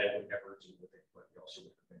risks that I would never do with anybody else or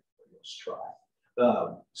with anybody else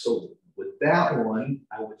try. So with that one,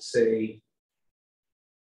 I would say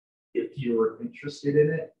if you're interested in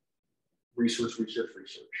it, research.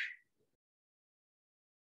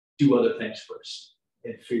 Do other things first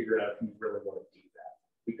and figure out if you really want to do that,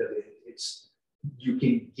 because you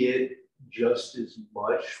can get just as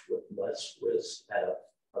much with less risk out of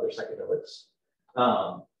other psychedelics.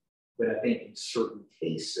 But I think in certain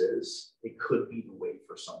cases, it could be the way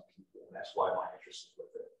for some people. And that's why my interest is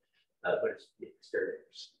with it. But it's very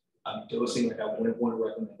interesting. Dosing, like I wouldn't want to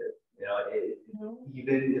recommend it. You know,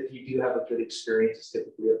 even if you do have a good experience, it's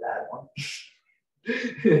typically a bad one.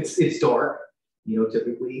 it's dark, you know,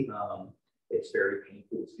 typically. It's very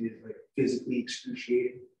painful. It's like physically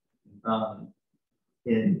excruciating.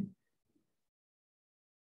 And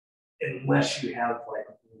unless you have like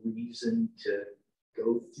a reason to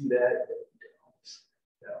go through that,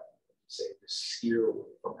 say just steer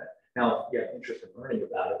away from it. Now, if you have interest in learning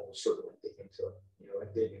about it, we'll certainly dig into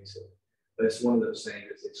it. But it's one of those things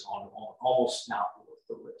that it's on almost not worth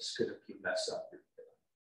the risk, because if you mess up,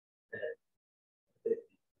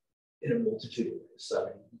 in a multitude of ways. So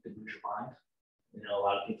you can lose your mind. You know, a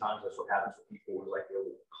lot of times that's what happens with people who like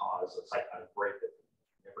they'll cause a psychotic break that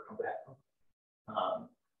they never come back from.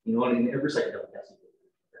 You know, and every psychedelic has to do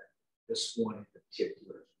that. This one in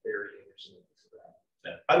particular is very interesting.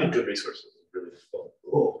 Yeah, I mean, good resources is really full.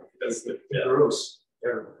 Oh, it grows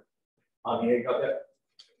everywhere. I mean, you got that.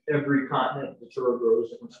 Every continent, the Turo grows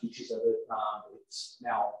different species of it. It's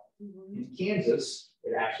now in Kansas,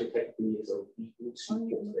 it actually technically is a legal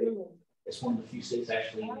state. It's one of the few states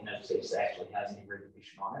actually in the United States that actually has any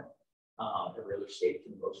regulation on it. Every other state, for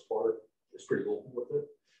the most part, is pretty open with it.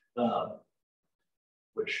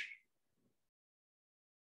 Which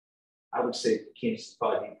I would say Kansas is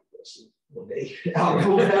probably the best when they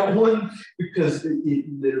outrule that one, because it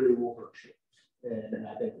literally will hurt you. And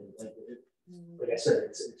I think, like I said,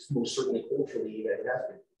 it's most certainly culturally that it has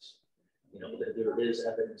been used. You know, there is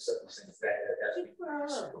evidence of these things that it has been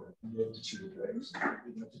used in a multitude of ways.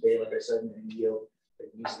 Even today, like I said, in India, they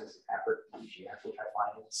use it as an aphrodisiac, which I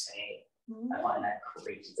find insane. I find that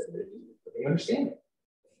crazy that they do, but they understand it.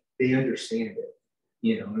 They understand it.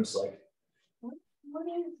 You know, and it's like, What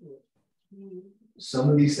is it? some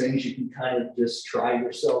of these things you can kind of just try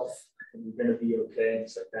yourself and you're going to be okay. And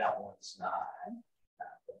it's like, that one's not.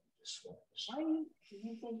 Why do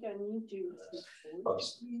you think I need to?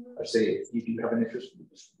 I say, if you do have an interest,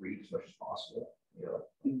 just read as much as possible. You know,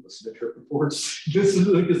 listen to trip reports. Because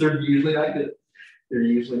they're usually not good. They're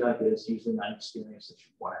usually not good. It's usually not an experience that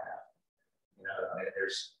you want to have. You know, and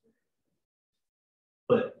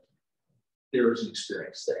but there is an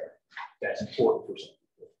experience there that's important for some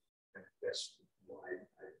people. And that's why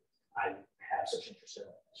I have such interest in it.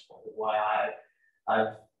 That's why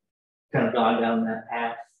I've kind of gone down that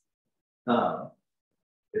path.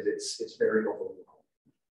 Because it's very overwhelming.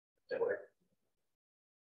 That way,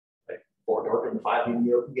 like 4 darker than 5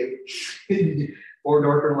 you can get 4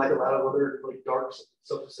 darker than like a lot of other like dark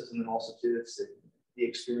substances, and then also too, it's the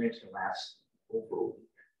experience can last over a week.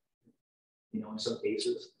 You know, in some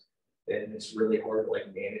cases, and it's really hard to like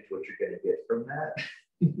manage what you're going to get from that,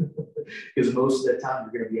 because most of the time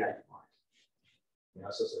you're going to be out of your mind. You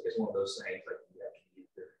know, so it's one of those things like you have to be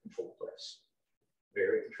in a controlled place,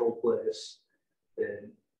 very controlled place.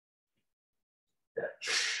 And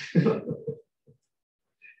yeah.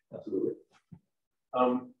 Absolutely.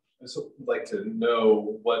 I also would like to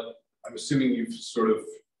know what, I'm assuming you've sort of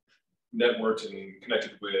networked and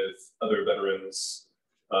connected with other veterans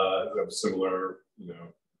who have similar,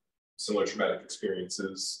 similar traumatic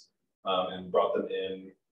experiences, and brought them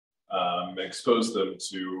in and exposed them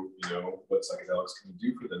to, what psychedelics can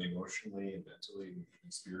do for them emotionally and mentally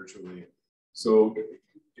and spiritually. So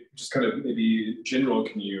just kind of maybe in general,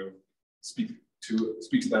 can you speak to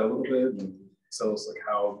that a little bit and tell us like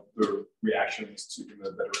how the reactions to the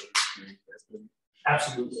veteran community has been?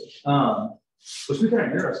 Absolutely. What's been kind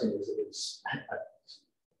of interesting is as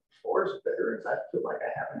far as veterans, I feel like I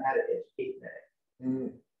haven't had to educate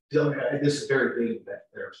them. This is very big that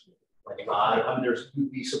there's like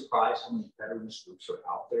you'd be surprised how many veterans groups are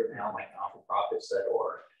out there now, like non-for-profits that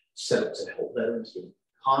are set up to help veterans get in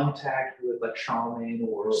contact with like shaman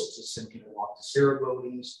or to send people off to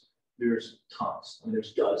ceremonies. There's tons. I mean,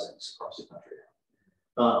 there's dozens across the country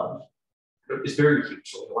now. It's very huge.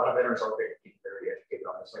 So a lot of veterans are very educated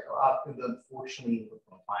on this. Like, and unfortunately, what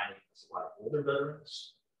I'm finding is a lot of older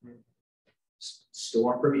veterans still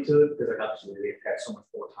aren't privy to it, because like obviously they've had so much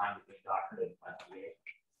more time to be indoctrinated by the way.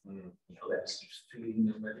 That's just feeding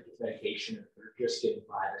them medication, and they're just getting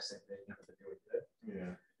by this thing. They've never been really good.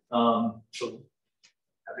 Yeah. So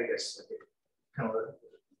I think that's like kind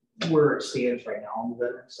of where it stands right now on the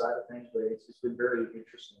veteran side of things, but it's been very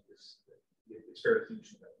interesting. It's very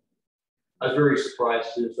huge. I was very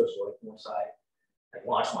surprised too, especially like once I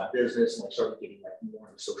launched my business and I started getting like more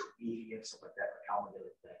into social media and stuff like that, like how many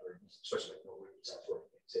veterans, especially like that sort of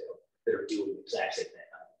thing too, that are doing the exact same thing.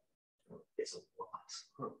 It's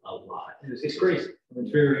a lot. It's crazy.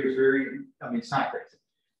 It's very, I mean, it's not crazy.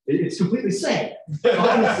 It's completely sane.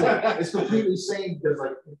 Honestly, it's completely sane because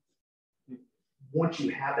like once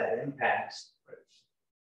you have that impact,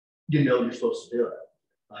 you know you're supposed to do it.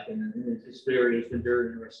 Like, and it's been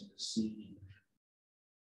very interesting to see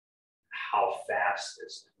how fast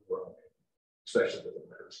this is growing, especially with the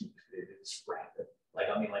veterans. It's rapid. Like,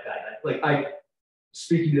 I mean, I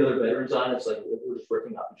speaking to other veterans on it, it's like we're just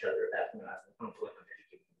ripping off each other at that point. I don't feel like I'm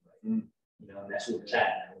educating, you know, and that's where it's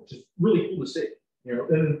at now, which is really cool to see. You know,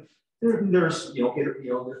 and there's there's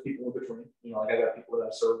people in between. You know, like I got people that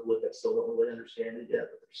I've served with that still don't really understand it yet,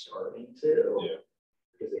 but they're starting to,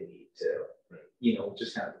 because they need to. Right. You know, which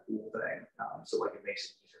is kind of a cool thing. So like it makes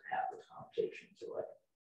it easier to have those conversations. So like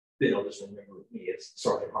they don't just remember me as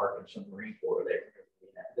Sergeant Harkins from the Marine Corps. They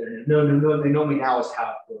remember me. They know me now as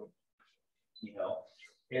how, you know,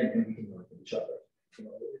 and we can learn from each other. You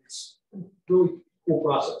know, it's a really cool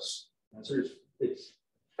process. And so it's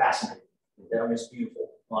fascinating. I mean, it's beautiful,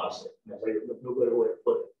 honestly. You know, no better way to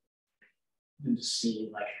put it than to see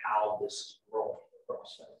like how this is growing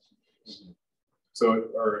across that. So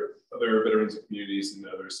are other veterans and communities in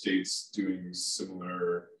other states doing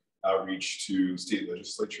similar outreach to state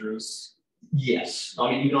legislatures? Yes.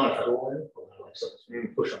 I mean, even on a federal end, a lot of like stuff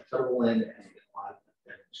is push on federal end, and a lot of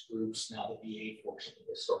veterans groups now, the VA force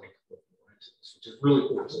is starting to look more into this, which is really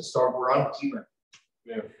cool. It's we're on Cuban.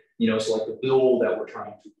 Yeah. You know, so like the bill that we're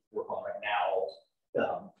trying to work on right now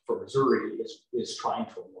for Missouri is trying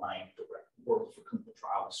to align direct work for clinical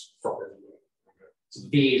trials from the VA. So the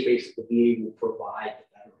VA is basically, the VA will provide the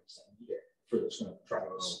veterans that need it for those clinical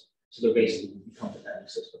trials. So they're basically become the vetting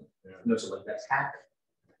system. Yeah. You know, so like that's happening.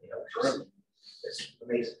 You know, it's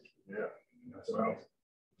amazing. Yeah. You know, it's amazing.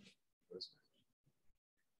 It's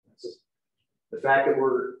just, the fact that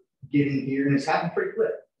we're getting here, and it's happened pretty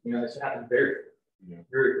quick. You know, it's happened very quick.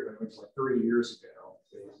 Very quick. It's like 3 years ago.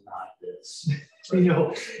 It was not this. You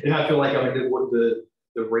know, and I feel like I mean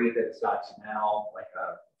the rate that it's got to now, like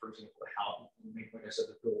for example, how like I said,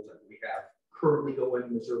 the bills that we have currently going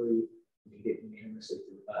in Missouri, we get unanimously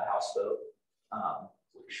through House vote,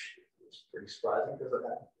 which was pretty surprising because of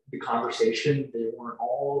that. The conversation they weren't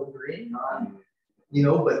all agreeing on, you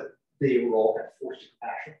know, but they were all kind of forced to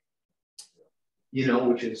compassion, you know,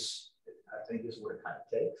 which is I think is what it kind of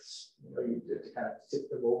takes. You know, you to kind of tip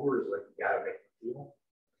them over is like you got to make them feel,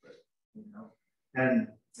 you know, and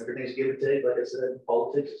everything's give and take. Like I said,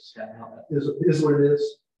 politics is kind of how it is what it is.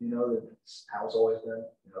 You know, that's how it's always been.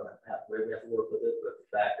 You know, that way we have to work with it. But the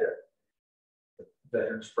fact that the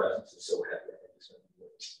veterans' presence is so heavy, I think it's going to be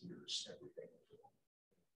years everything.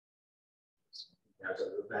 You know, so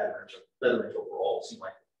the veterans overall seem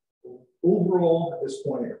like overall at this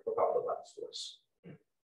point are probably the last voice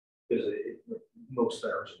because most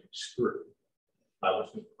veterans are being screwed by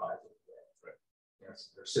what's being provided. Right? Yes,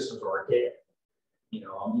 their systems are archaic. You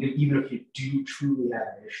know, even if you do truly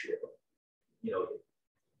have an issue, you know,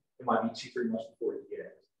 it might be 2-3 months before you get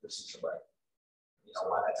it to see somebody. You know,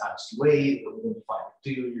 by that time it's too late, or when you finally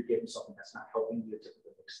do, you're getting something that's not helping you to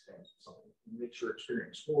the extent, something makes your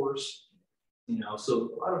experience worse. You know,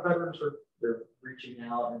 so a lot of veterans they're reaching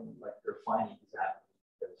out and like they're finding that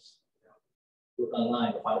because you know, look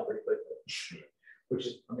online, you'll find it pretty quickly, which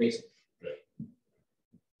is amazing.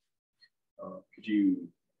 Could you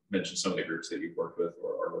mention some of the groups that you've worked with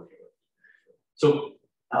or are working with? So,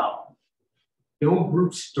 no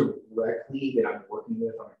groups directly that I'm working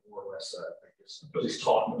with. I'm more or less just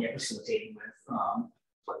talking and facilitating with,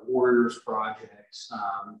 like Warriors Projects,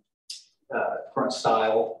 Front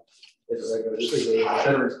Style is a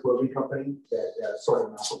veterans clothing company that started a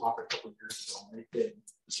not-for-profit a couple of years ago. And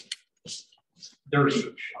they're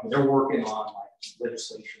huge. I mean, they're working on like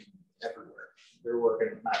legislation everywhere. They're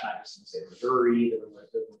working not just in the state of Missouri. They're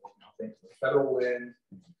working on things in the federal end.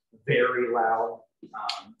 Very loud.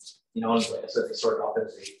 You know, like I said, they started off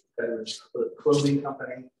as a veterans clothing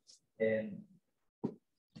company, and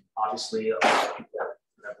obviously a lot of people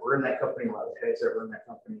that were in that company, a lot of the heads that were in that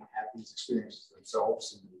company have these experiences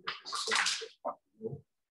themselves, and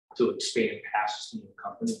to expand past the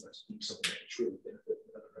company, but to do something that can truly benefit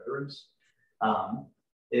other veterans.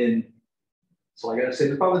 And so, like I said,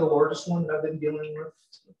 they're probably the largest one that I've been dealing with.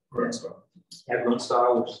 Run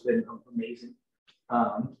Style, which has been amazing.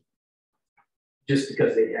 Just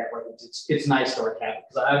because they act like it's nice to archive,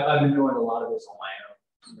 because I've been doing a lot of this on my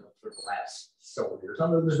own, you know, for the last several years. I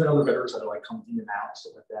know there's been other veterans that are like coming in and out,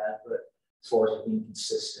 stuff like that, but as far as being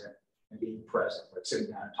consistent, and being present, like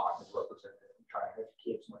sitting down and talking to the representative and trying to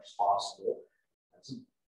educate as much as possible. It's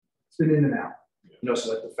been in and out. You know,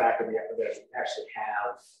 so like the fact that we actually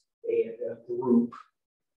have a group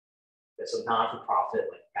that's a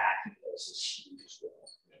non-for-profit, like backing this is huge as well.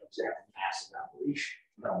 You know, it's a massive outreach,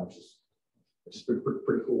 you know, which is pretty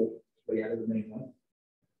cool. But yeah, they're the main one.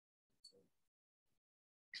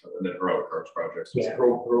 And then Heroic Hearts Project. Yeah,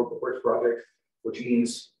 Heroic Hearts Project, which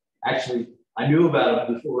means actually I knew about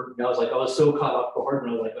it before. You know, I was so caught off guard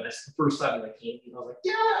when I was like, that's the first time I came. I was like,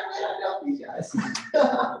 yeah, I know these guys.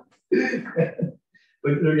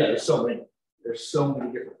 But yeah, there's so many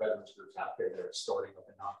different veterans groups out there that are starting up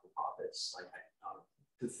in non-for-profits. Like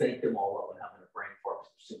to thank them all up and having a brain fart.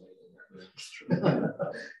 There's so many in there.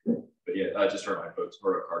 But yeah, just for my folks,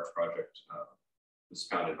 Heroic Hearts Project was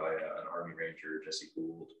founded by an Army Ranger, Jesse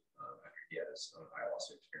Gould, after he had his own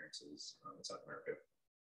ayahuasca experiences in South America.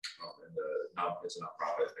 And it's a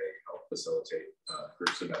nonprofit. They help facilitate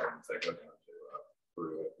groups of veterans that go down to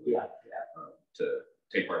Peru, to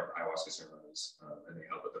take part in ayahuasca ceremonies, and they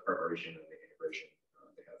help with the preparation and the integration.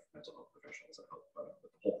 They have mental health professionals that help with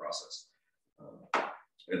the whole process.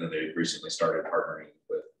 And then they recently started partnering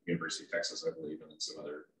with University of Texas, I believe, and then some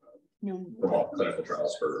other clinical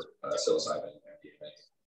trials for psilocybin and MDMA.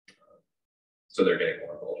 So they're getting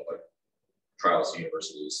more involved with like trials,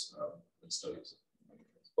 universities, and studies.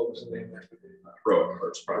 What was the name there? Heroic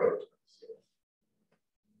Hearts Project.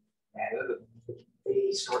 And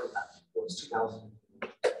they started that was 2000.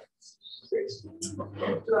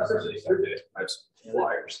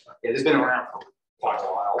 Flyers. Yeah, they've been around for quite a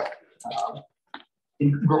while.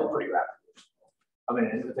 Growing pretty rapidly. I mean,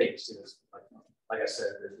 and the thing is, like I said,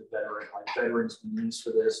 the veterans needs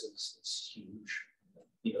for this is huge.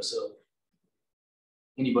 You know, so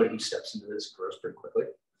anybody who steps into this grows pretty quickly,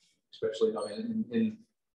 especially. I mean, and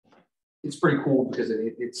it's pretty cool because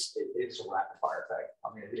it's a rapid fire effect.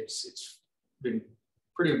 I mean, it's been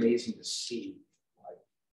pretty amazing to see like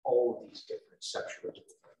all of these different sections of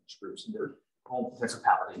groups and their own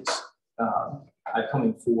principalities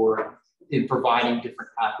coming forward in providing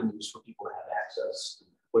different avenues for people to have access,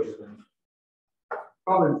 which has been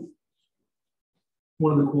probably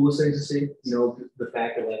one of the coolest things to see. You know, the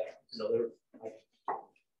fact that like, you know, they're like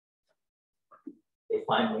they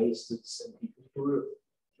find ways to send people through,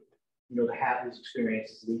 you know, to have these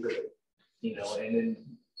experiences legally, you know, and then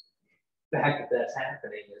the fact that that's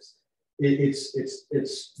happening is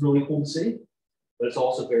it's really cool to see, but it's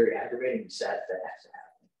also very aggravating and sad that has to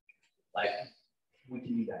happen. Like we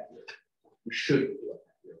can do that here. We shouldn't be doing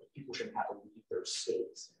that here. People shouldn't have to leave their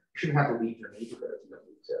states. You shouldn't have to leave your neighborhood if you don't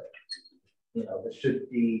need to. You know, this should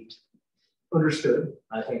be understood.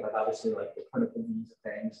 I think like obviously like the clinical needs of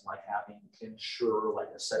things, like having to ensure like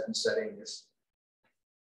a certain setting is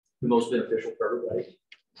the most beneficial for everybody,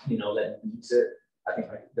 you know, that needs it. I think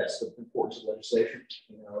like that's the importance of legislation.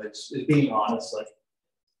 You know, it's being honest, like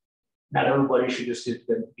not everybody should just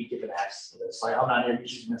be given access to this. Like I'm not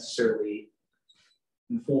necessarily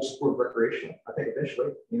in full support of recreational. I think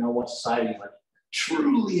eventually, you know, once society is like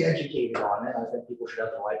truly educated on it, I think people should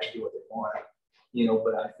have the right to do what they want. You know,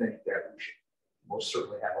 but I think that we should most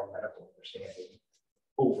certainly have a medical understanding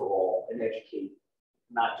overall and educate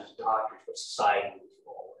not just doctors, but society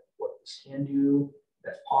overall, like what this can do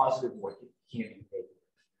that's positive and what it can be negative.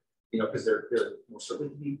 You know, because there most certainly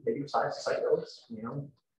can be negative sides to psychedelics, you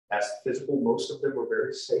know. As physical, most of them were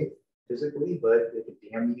very safe physically, but they could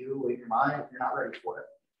damn you in your mind if you're not ready for it.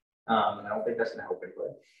 And I don't think that's going to help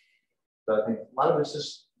anybody. So I think a lot of it's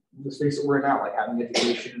just the space that we're in now, like having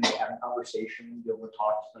education and having conversation, be able to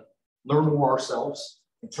talk, like, learn more ourselves,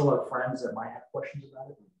 and tell our friends that might have questions about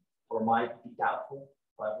it or might be doubtful.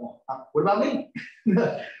 Like, well, what about me?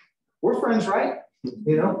 We're friends, right?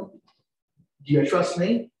 You know, do you trust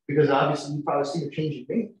me? Because obviously you probably see a change in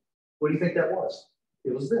me. What do you think that was?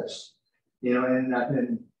 It was this, you know, and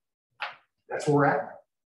that's where we're at now.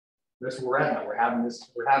 That's where we're at now. We're having this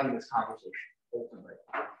conversation. Ultimately,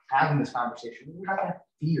 having this conversation, we're not going to have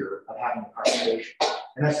fear of having a conversation,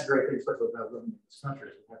 and that's the great thing, especially about living in this country,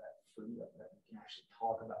 is we have that freedom that we can actually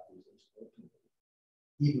talk about these things ultimately,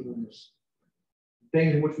 even when there's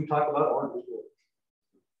things in which we talk about aren't legal,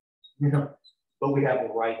 you know, but we have the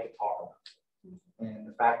right to talk about it. And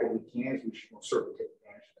the fact that we can is we should most certainly take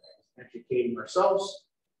advantage of that. Educating ourselves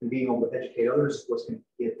and being able to educate others is what's going to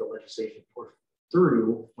get the legislation pushed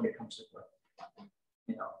through when it comes to,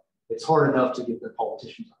 you know, it's hard enough to get the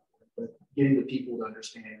politicians on board, but getting the people to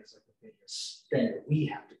understand is like the biggest thing that we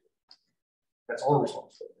have to do. That's our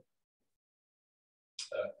responsibility.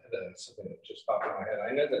 Something that just popped in my head.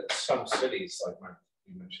 I know that some cities, like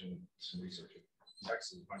you mentioned some research in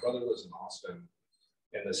Texas. My brother lives in Austin,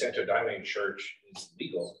 And the Santo Daime Church is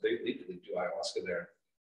legal. They legally do ayahuasca there,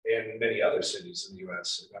 and many other cities in the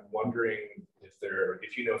U.S. And I'm wondering if there are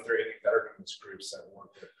any veterans groups that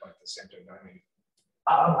work with like the Santo Daime.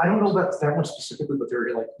 I don't know about that one specifically, but there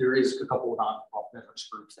is a couple of non-profit veterans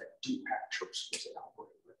groups that do have churches they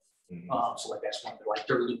operate with. So like that's one of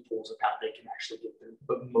their loopholes of how they can actually get there.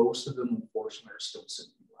 But most of them, unfortunately, are still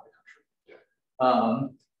sitting out of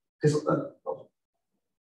country. Because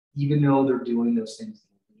even though they're doing those things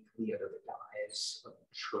legally under the guise of the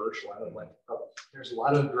church, there's a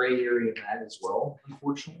lot of gray area in that as well,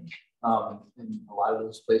 unfortunately. And a lot of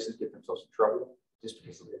those places get themselves in trouble just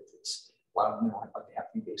because of it. A lot of them don't like they have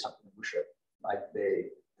to be based on membership.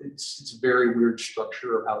 It's a very weird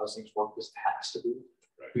structure of how those things work. This has to be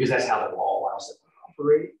because that's how the law allows them to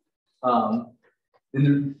operate.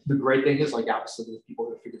 And the great thing is, like, obviously, there's people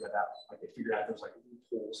that figured that out. Like, they figured out there's like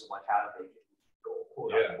loopholes of like how do they get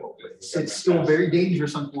it's still very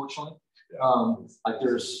dangerous, unfortunately. Like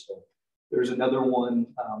there's another one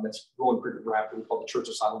that's growing pretty rapidly called the Church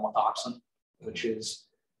of Silent Toxin, which is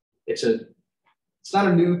it's not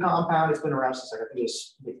a new compound. It's been around since like, I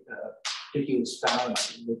think it was found in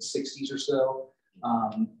the mid-60s or so.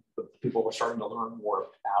 But people are starting to learn more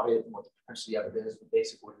about it and what the potential of it is. But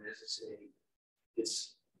basically, what it is,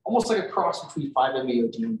 it's almost like a cross between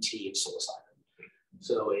 5-MeO-DMT and psilocybin.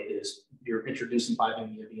 So you're introducing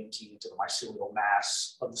 5-MeO-DMT into the mycelial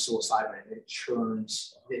mass of the psilocybin, and it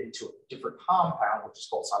churns it into a different compound, which is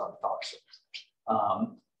called silent toxin.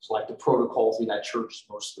 So like the protocol through that church is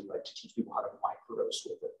mostly like to teach people how to microdose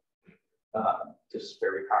with it. This is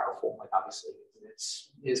very powerful. Like obviously,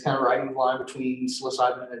 it's kind of riding the line between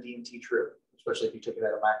psilocybin and a DMT trip, especially if you took it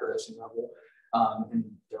at a macrodosing level,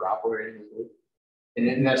 and they're operating legally.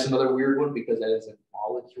 And that's another weird one because that is a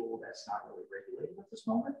molecule that's not really regulated at this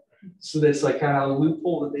moment. So that's like kind of a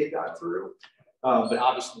loophole that they got through. But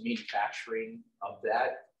obviously, the manufacturing of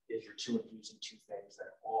that is you're using two things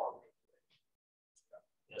that are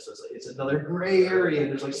regulated. So it's another gray area.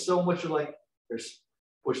 There's like so much of like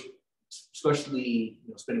especially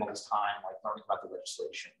spending all this time like learning about the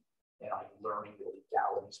legislation and like learning the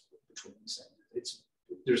legalities between these things.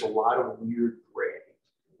 There's a lot of weird gray.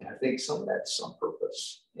 And I think some of that's on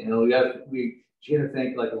purpose. You got to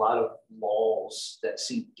think like a lot of laws that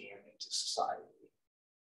seem damning to society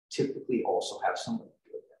typically also have something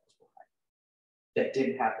good that was behind that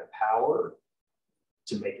didn't have the power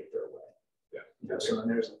to make it their way. Yeah. So then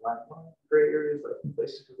there's a lot of gray areas, like in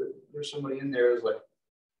places because there's somebody in there who's like,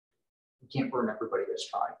 you can't burn everybody that's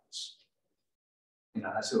trying this.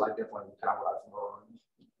 That's like definitely kind of what I've learned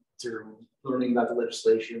through learning about the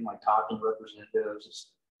legislation, like talking to representatives.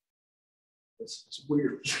 It's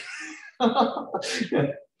weird. Do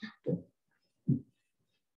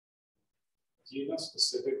you know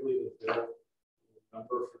specifically the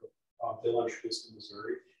number for the bill introduced in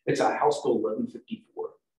Missouri? It's a House Bill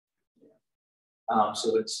 1154.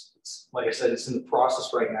 So it's like I said, it's in the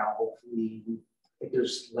process right now. Hopefully, I think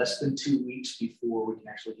there's less than 2 weeks before we can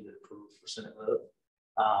actually get it approved for Senate vote.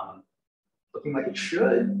 Looking like it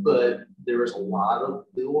should, but there is a lot of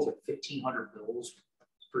bills, like 1,500 bills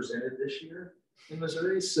presented this year in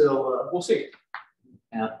Missouri. So we'll see.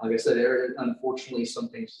 Like I said, unfortunately, some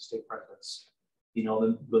things just take precedence.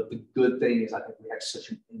 But the good thing is I think we have such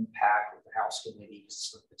an impact with the House committee.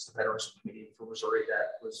 It's the Veterans Committee for Missouri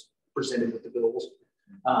that was presented with the bills.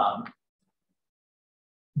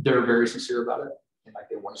 They're very sincere about it, and like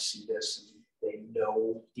they want to see this, and they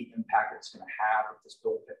know the impact it's going to have if this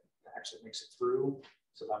bill actually makes it through.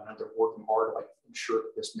 So I know they're working hard to like ensure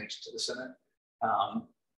that this makes it to the Senate.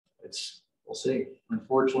 We'll see.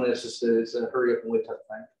 Unfortunately, it's a hurry up and wait type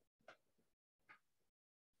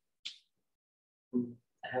thing.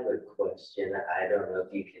 I have a question. I don't know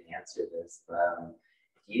if you can answer this, but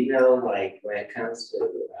do you know, like, when it comes to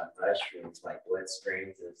mushrooms, like what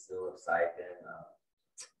strains of psilocybin,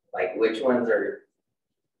 like which ones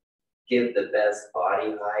give the best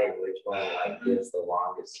body high and which one like gives the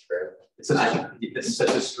longest trip? It's such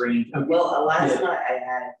a strange. Well, last night I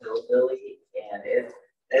had hillbilly and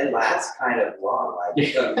it lasts kind of long, like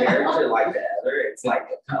compared to like the other, it's like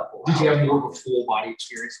a couple. Did you have more of a full body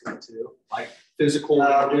experience with it too, like physical?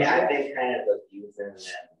 Yeah, I've been kind of abusing them.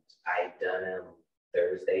 I done them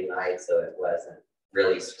Thursday night, so it wasn't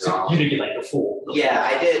really strong. So you didn't get like the full. Yeah,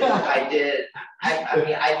 I did. I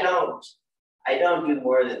mean, I don't do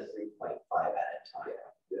more than 3.5 at a time,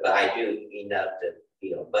 but I do enough to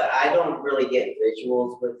feel. But I don't really get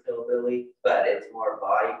visuals with hillbilly, but it's more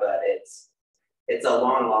body. But it's a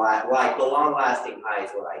long like the long lasting high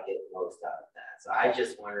is what I get most out of that. So I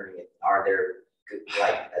just wondering, are there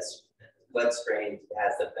like what strain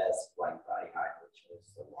has the best like body high, which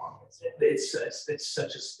was the longest?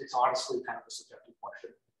 It's honestly kind of a subjective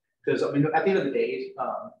question, because I mean at the end of the day,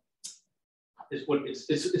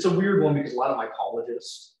 it's a weird one, because a lot of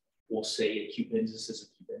mycologists will say a cubensis is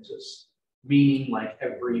a cubensis, meaning like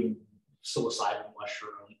every psilocybin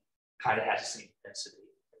mushroom kind of has the same density.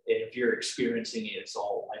 And if you're experiencing it, it's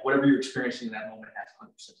all like whatever you're experiencing in that moment has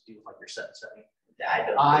 100% to do with like your set setting.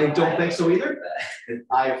 I don't think so either.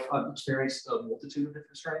 I've experienced a multitude of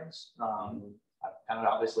different strains. I've kind of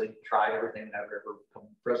obviously tried everything that I've ever come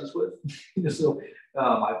presence with. So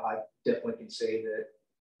I definitely can say that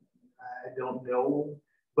I don't know,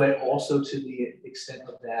 but also to the extent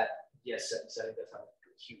of that, yes, set and setting does have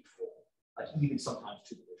a huge role, like even sometimes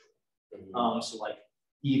to the visual. So like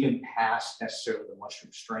even past necessarily the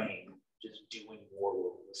mushroom strain, just doing more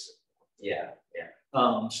will listen. Yeah.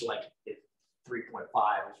 So like if 3.5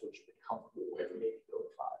 is what you've been comfortable with, maybe go to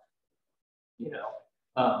 5. You know,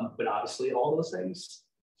 but obviously all those things,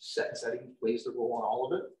 set and setting plays the role on all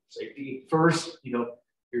of it. Safety first, you know,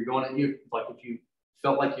 you're going to you like if you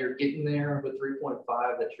felt like you're getting there with 3.5,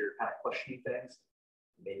 that you're kind of questioning things,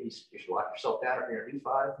 maybe you should lock yourself down if you're gonna do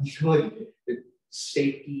 5. Like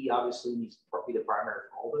safety obviously needs to be the primary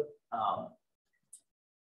for all of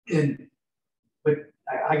it. But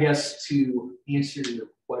I guess to answer your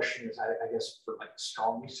question is I guess for like the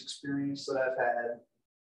strongest experience that I've had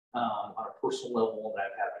on a personal level that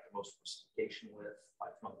I've had like the most participation with,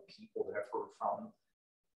 like from the people that I've heard from.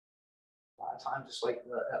 A lot of times, just like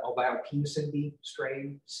the albino penis envy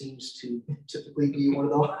strain seems to typically be one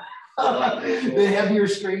of the heavier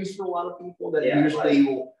strains for a lot of people that usually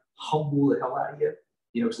will humble the hell out of you.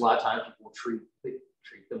 You know, because a lot of times people will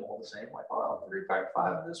treat them all the same, like, oh,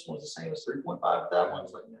 3.5 of this one's the same as 3.5 of that one.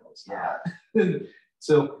 It's like, no, it's not.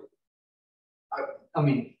 So, I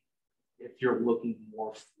mean, if you're looking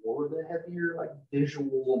more for the heavier, like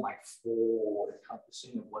visual, like full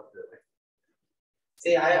encompassing of what the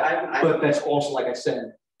See, but that's also, like I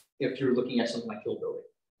said, if you're looking at something like hillbilly,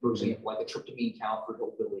 for example, like a tryptamine count for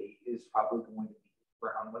hillbilly is probably going to be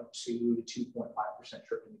around like 2 to 2.5%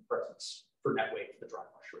 tryptamine presence for net weight for the dry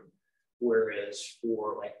mushroom. Whereas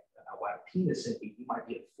for like a wild penis, you might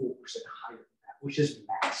be a 4% higher than that, which is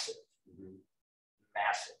massive.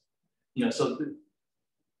 Massive. You know, so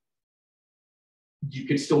you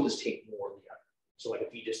could still just take more of the other. So like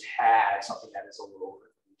if you just had something that is a little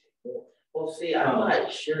over, you take more. Well, see, I'm not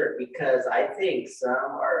sure, because I think some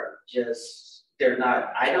are just, they're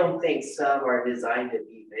not, I don't think some are designed to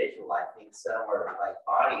be visual. I think some are like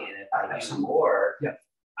body, and if I do more,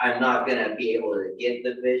 I'm not going to be able to get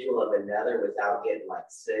the visual of another without getting like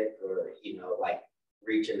sick or, you know, like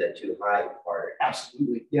reaching the too high part.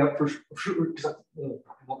 Absolutely. Yeah, for sure. Because,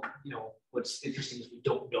 you know, what's interesting is we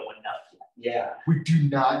don't know enough yet. Yeah. We do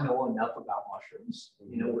not know enough about mushrooms.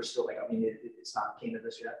 You know, we're still like, I mean, it's not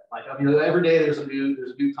cannabis yet. Like, I mean, every day there's a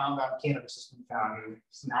new compound cannabis that's been found.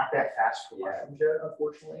 It's not that fast for mushrooms yet,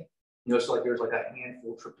 unfortunately. You know, so like there's like a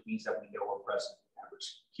handful of tryptamines that we know are present in the average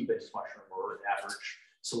cubensis mushroom or the average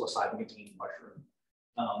psilocybin containing mushroom.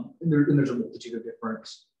 And there's a multitude of different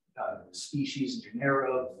species and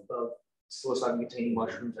genera of psilocybin containing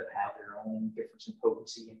mushrooms that have their own difference in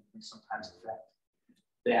potency and sometimes effect,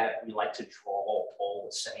 that we like to draw all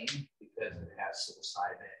the same because it has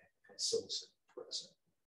psilocybin and psilocybin present.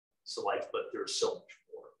 So like, but there's so much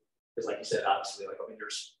more. Because like you said, obviously, like, I mean,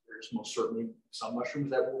 there's most certainly some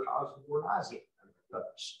mushrooms that will cause more nausea than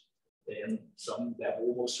others. And some that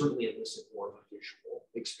will most certainly elicit more of a visual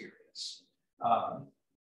experience.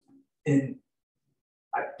 And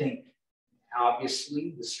I think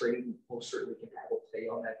obviously the strain most certainly can have a play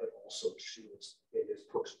on that, but also too, it is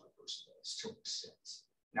person by person to an extent.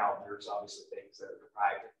 Now, there's obviously things that are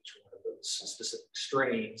derived in each one of those specific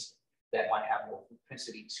strains that might have more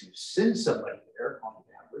propensity to send somebody there on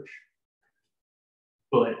the average,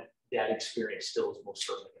 but that experience still is most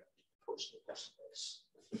certainly going to be person to person based.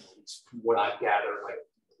 It's from what I've gathered, like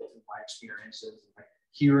from my experiences, like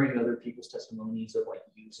hearing other people's testimonies of like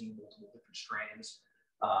using multiple different strains.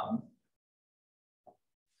 A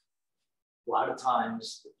lot of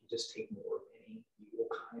times, if you just take more of any, you will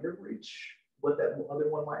kind of reach what that other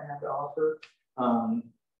one might have to offer.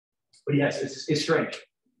 But yes, it's strange,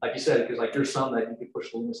 like you said, because like there's some that you could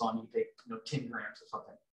push the limits on. You take 10 grams or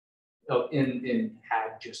something, and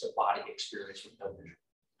have just a body experience with no vision.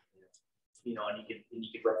 You know, and you can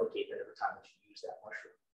replicate that every time that you use that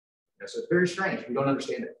mushroom. You know, so it's very strange. We don't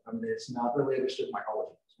understand it. I mean, it's not really understood in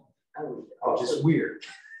mycology. Which is weird.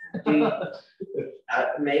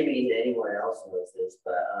 Maybe anyone else knows this,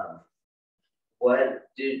 but what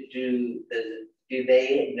do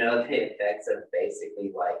they know the effects of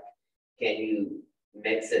basically like can you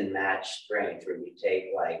mix and match strains where you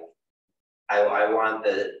take like, I want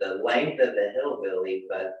the length of the hillbilly,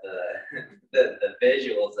 but the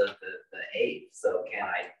visuals of the ape. So can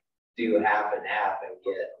I do half and half and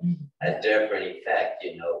get a different effect,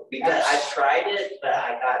 you know? Because I tried it, but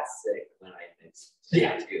I got sick when I mixed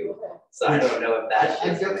two. So I don't know if that's I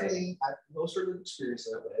just definitely, I most sort of experience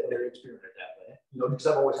that way, or experiment that way. You know, because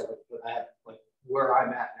I've always had, I have like where I'm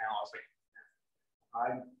at now, I was like,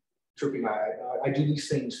 I'm tripping, I do these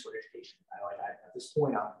things for education. At this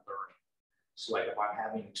point, I'm learning. So like if I'm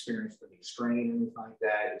having experience with a strain or anything like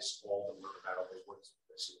that, it's all to learn about, okay, what's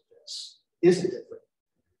this? Is it different?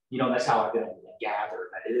 You know, that's how I've been able to gather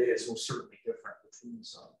that it is most certainly different between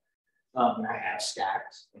some. And I have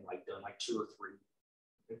stacked and like done like 2 or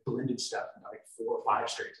 3 blended stuff, and like 4 or 5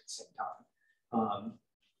 strains at the same time.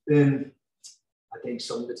 Then I think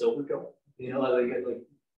some of it's overkill. You know, like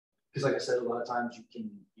because like I said, a lot of times you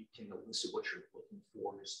can elicit what you're looking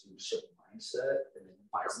for just through a certain mindset and then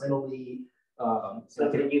environmentally. So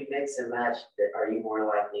when you mix and match, are you more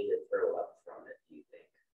likely to throw up from it, do you think?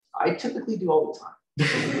 I typically do all the time.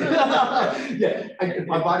 Yeah,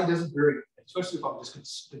 my body doesn't very, especially if I'm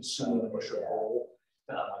just consuming a mushroom whole,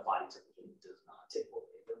 my body typically does not take away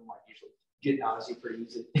from them. I usually get nausea pretty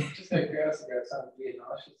easy. Just like curiosity about something being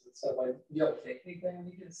nauseous and stuff, like you don't take anything when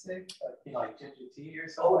you get sick, like you know, like ginger tea or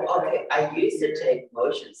something. Oh, okay. I used to take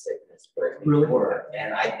motion sickness before,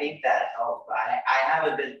 and I think that helped. I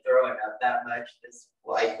haven't been throwing up that much this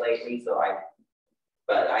life lately, so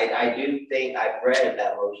but I do think I've read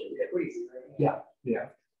that motion sickness. Yeah.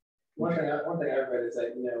 One thing I've read is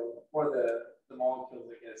that, you know, one of the molecules,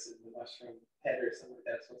 I guess, in the mushroom head or something like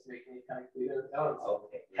that, supposed to make any kind of cleaner.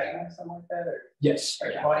 Okay. Or something like that, or Yes.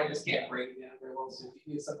 your body just can't break it down very well. So if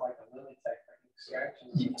you use something like a lily tech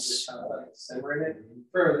extraction, you just kind of let it simmer in it.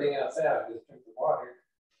 For everything else out, just drink the water.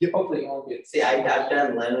 Yep. Hopefully you won't get See, I've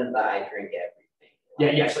done lemon, but I drink everything.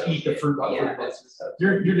 Yeah, so eat the fruit. Yeah.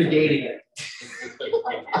 You're negating it.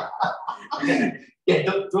 Yeah,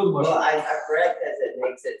 throw the mushroom. Well, I've read that it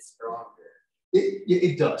makes it stronger.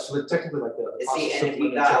 It does. So technically, like the See, and if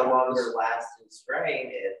you got a longer lasting strain,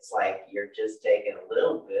 it's like you're just taking a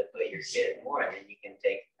little bit, but you're getting more, and then you can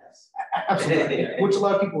take this. Absolutely. Which a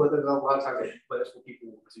lot of people, a lot of times, but that's what people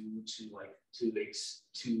do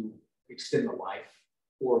to extend the life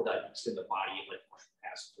or that extend the body of like mushroom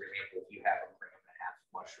acid. For example, if you have a gram and a half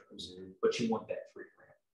of mushrooms, but you want that 3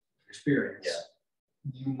 gram experience,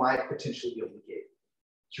 you might potentially be able to get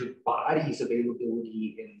your body's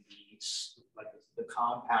availability in these, like the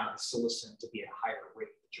compound, the psilocin, to be at a higher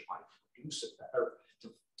rate that your body can produce it better,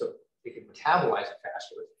 it can metabolize it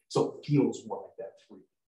faster, so it feels more like that 3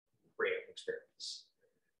 gram experience.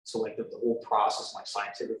 So like the whole process, like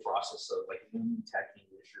scientific process of like lemon technique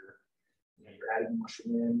is you're adding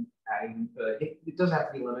mushroom in, it doesn't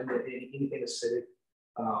have to be lemon, anything acidic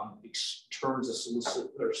turns the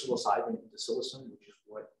psilocybin into psilocin, which is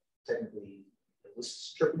what technically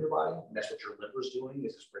elicits trip in your body, and that's what your liver is doing,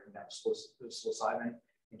 is just breaking down the psilocybin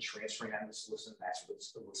and transferring that into psilocin. That's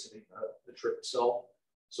what's eliciting the trip itself.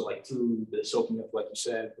 So like through the soaking up, like you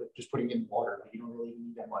said, just putting in water, like you don't really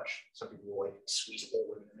need that much. Some people will like squeeze a whole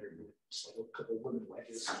lemon in there, just like a couple of lemon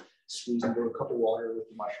wedges, squeeze into a cup of water with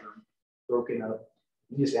the mushroom, broken up.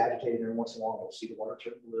 You just agitate it every once in a while, you'll see the water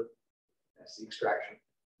turn blue. That's the extraction.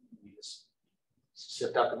 You just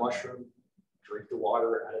sift out the mushroom, drink the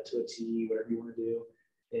water, add it to a tea, whatever you want to do,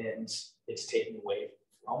 and it's taking away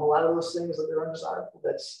from a lot of those things that are undesirable.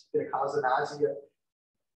 That's going to cause the nausea,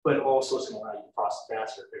 but also it's going to allow you to process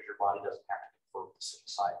faster because your body doesn't have to convert the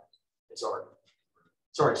psilocybin. It's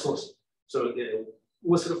already sourced. So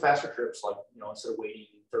listen to faster trips, like instead of waiting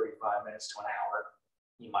 35 minutes to an hour,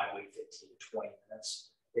 you might wait 15 to 20 minutes.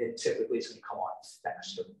 And typically it's going to come on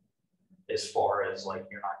faster. As far as like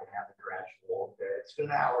you're not going to have the gradual, okay, it's been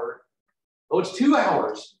an hour. Oh, it's 2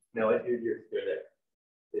 hours. No, you're there.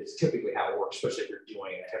 It's typically how it works, especially if you're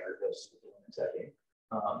doing a heavier dose of the technique.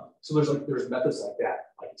 So there's methods like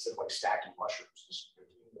that, like instead of like stacking mushrooms, just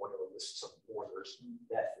want to list some more. There's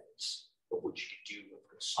methods of what you can do with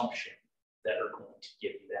consumption that are going to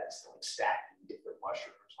give you that, so like stacking different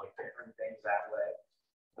mushrooms, like pairing things that way.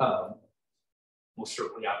 Well,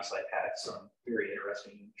 certainly, obviously, I've had some very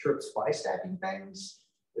interesting trips by stacking things.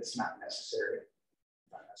 It's not necessary.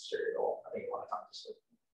 Not necessary at all. I think a lot of times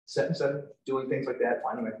it's like setting, doing things like that,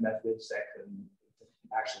 finding like methods that can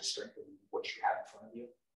actually strengthen what you have in front of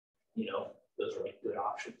you. Those are like good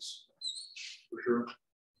options for sure.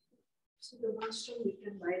 So the mushroom you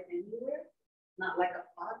can buy anywhere, not like a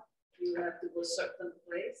pot. You have to go a certain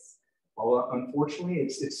place. Well, unfortunately,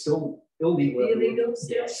 it's still illegal. Illegal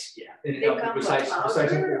still? Yes, yeah. And they come besides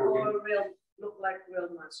powder or look like real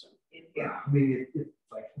mushroom? Yeah, I mean,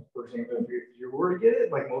 like, for example, if you were to get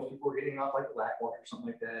it, like most people are getting off like blackwater or something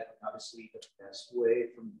like that. Obviously, the best way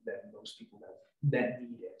from that most people that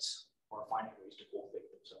need it are finding ways to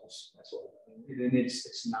cultivate themselves. That's what I mean. And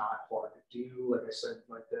it's not hard to do. Like I said,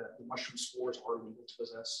 like the mushroom spores are legal to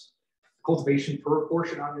possess. Cultivation per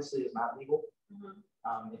portion obviously is not legal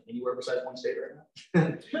anywhere besides one state right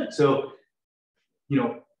now. So, you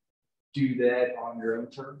know, do that on your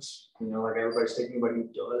own terms. You know, like everybody's taking, anybody who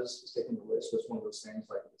does is taking the list. It's one of those things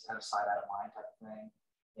like it's out of sight, out of mind type of thing.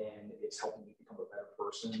 And it's helping you become a better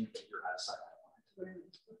person if you're out of sight, out of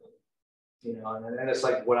mind. You know, and it's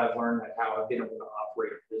like what I've learned, like how I've been able to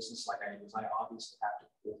operate a business like I do is I obviously have to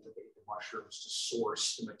cultivate the mushrooms to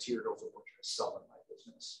source the materials of which I sell in my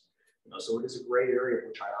business. You know, so it is a gray area in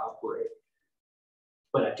which I operate,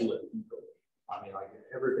 but I do it legally. I mean, like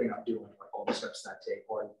everything I'm doing, like all the steps that I take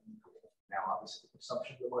are legal. Now, obviously, the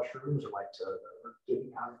consumption of the mushrooms or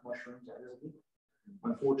giving out of mushrooms, that is illegal,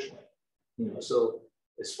 unfortunately. You know, so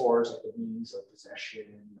as far as like the means of possession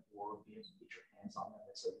or being able to get your hands on them,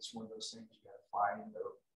 it's one of those things you got to find the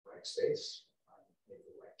right space, maybe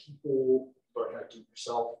the right people, learn how to do it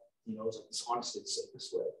yourself. You know, it's like it's honestly the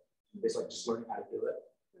safest way. It's like just learning how to do it.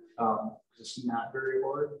 It's not very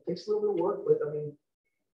hard. It takes a little bit of work, but I mean,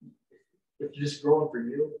 if you're just growing for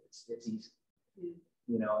you, it's easy.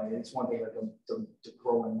 You know, and it's one thing like to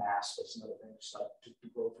grow in mass, but it's another thing just like to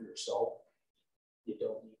grow for yourself. You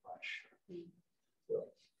don't need much. So.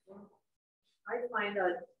 I find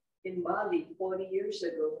out in Bali 40 years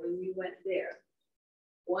ago when we went there,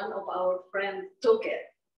 one of our friends took it,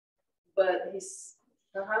 but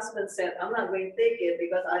her husband said, I'm not going to take it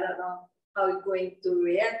because I don't know how it's going to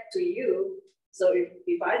react to you. So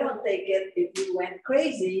if I don't take it, if you went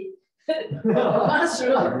crazy,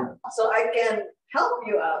 mushroom, so I can help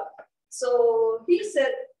you out. So he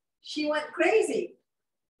said she went crazy.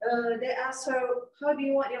 They asked her, how do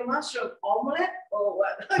you want your mushroom? Omelette or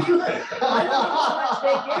what? I don't know how much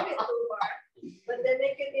they gave it to her, but they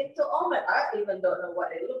make it into omelette. I even don't know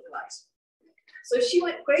what it looked like. So she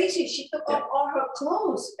went crazy. She took off all her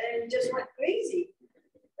clothes and just went crazy.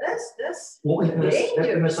 That's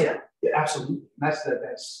dangerous. Yeah, absolutely.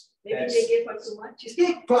 That's maybe they gave her too much.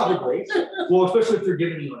 Probably. Well, especially if they're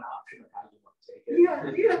giving you an option of how you want to take it.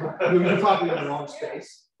 Yeah. You're probably in the wrong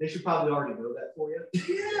space. They should probably already know that for you.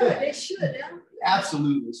 Yeah, they should. Yeah.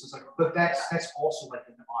 Absolutely. So it's like, but that's also like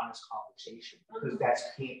an honest conversation because that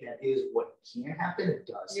is what can happen. It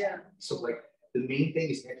does. Yeah. Happen. So like the main thing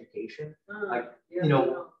is education. Like yeah, you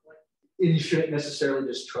know, and you shouldn't necessarily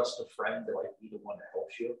just trust a friend to like be the one that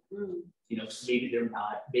helps you. You know, maybe they're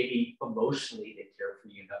not. Maybe emotionally they care for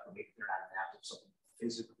you enough, but maybe they're not adaptive. Something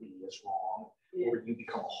physically is wrong, or you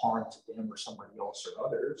become a harm to them or somebody else or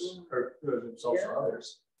others, or themselves or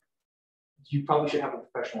others. You probably should have a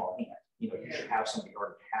professional on hand. You know, you should have somebody who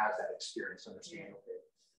already has that experience, understand, okay,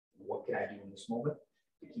 what can I do in this moment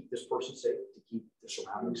to keep this person safe, to keep the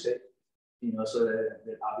surroundings safe? You know, so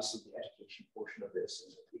that obviously the education portion of this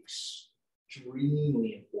is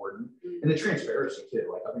extremely important. And the transparency too.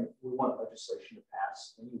 Like, I mean, we want legislation to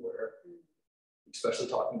pass anywhere, especially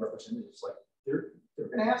talking representatives. Like, they're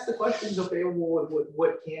going to ask the questions, okay, well,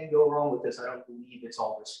 what can go wrong with this? I don't believe it's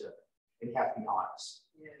all this good. And you have to be honest.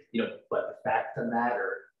 You know, but the fact of the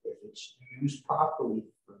matter, if it's used properly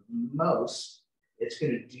for most, it's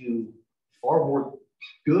going to do far more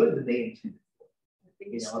good than they intended for.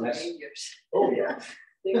 You know, that's dangerous. Oh yeah.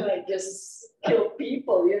 They might just kill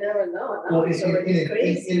people. You never know. Well, and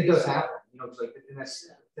it does happen. You know, it's like, and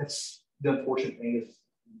that's the unfortunate thing is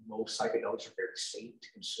most psychedelics are very safe to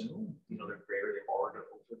consume. You know, they're very hard to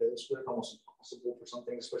overdose with, almost impossible for some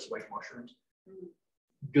things, especially like mushrooms.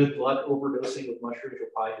 Good luck overdosing with mushrooms.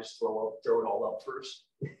 You'll probably just throw it all up first.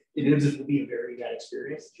 It ends up being a very bad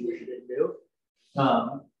experience that you wish you didn't do.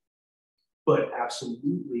 But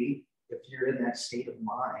absolutely, if you're in that state of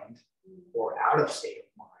mind or out of state of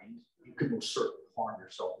mind, you could most certainly harm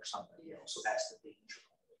yourself or somebody else. So that's the danger.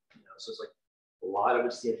 You know, so it's like a lot of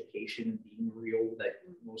it's the education and being real that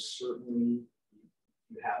most certainly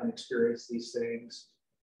you haven't experienced these things.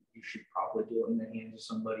 You should probably do it in the hands of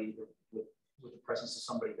somebody with the presence of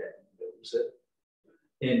somebody that knows it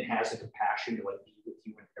and has the compassion to like be with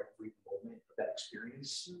you in every moment of that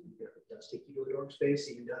experience. If it does take you to a dark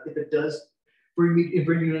space, even if it does bring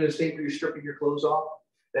you into a state where you're stripping your clothes off,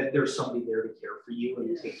 that there's somebody there to care for you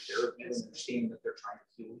and take care of you and understand that they're trying to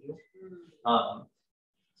heal you.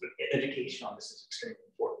 So education on this is extremely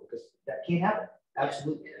important because that can happen.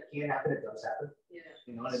 Absolutely, it can happen. It does happen.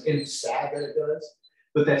 You know, and it's sad that it does,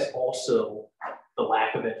 but that's also the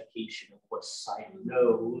lack of education of what society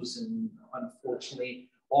knows, and unfortunately,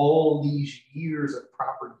 all these years of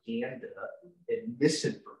propaganda and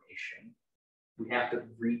misinformation, we have to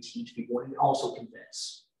reteach people and also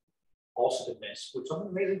convince. Which is an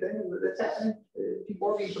amazing thing that's happening. People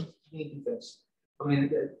are being convinced. I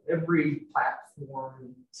mean, every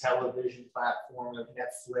platform, television platform, like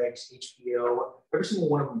Netflix, HBO, every single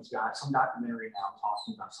one of them's got some documentary now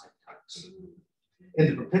talking about psychedelics and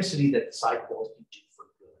the propensity that the psychedelics can do for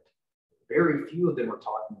good. Very few of them are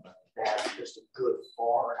talking about that. Just a good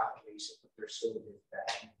far outweighs it, but they're so good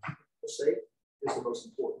bad. Safe is the most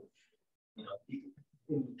important. You know, people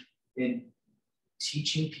in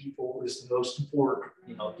teaching people is the most important.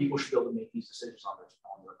 You know, people should be able to make these decisions on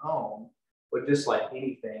their own. But just like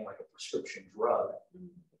anything, like a prescription drug,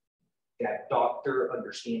 that doctor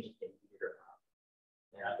understands if they need it or not.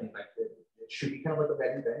 And I think like it should be kind of like a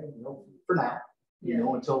vetting thing, you know, for now, you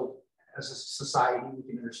know, until as a society we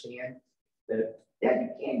can understand that, yeah,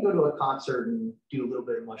 you can go to a concert and do a little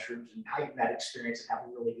bit of mushrooms and heighten that experience and have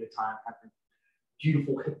a really good time, have a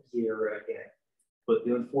beautiful hippie era again. But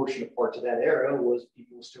the unfortunate part to that era was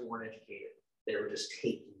people still weren't educated. They were just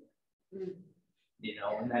taking it. You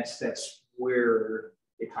know, and that's where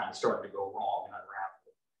it kind of started to go wrong and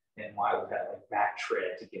unravel, and why we had like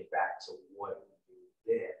backtrack to get back to what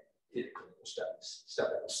we did clinical studies, stuff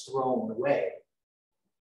that was thrown away,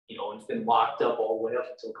 you know, and it's been locked up all the way up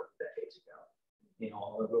until a couple decades ago. You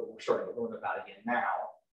know, we're starting to learn about it again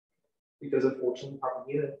now, because unfortunately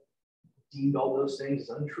propaganda deemed all those things as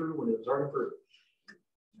untrue when it was already proven.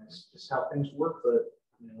 That's just how things work, but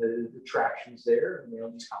you know, the traction's there, and you know,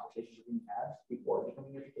 these conversations are being had, people are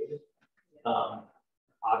becoming educated.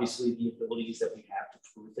 Obviously, the abilities that we have to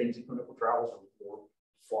prove things in clinical trials are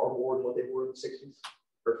far more than what they were in the 60s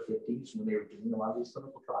or 50s when they were doing a lot of these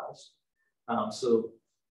clinical trials. So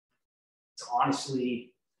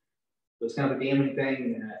honestly, it was kind of a damning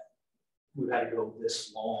thing that we've had to go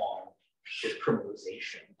this long with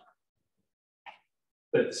criminalization.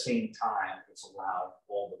 But at the same time, it's allowed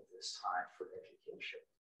all of this time for education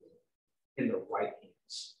in the right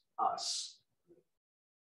hands, us.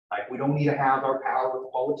 Like, we don't need to have our power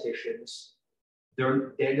with politicians. They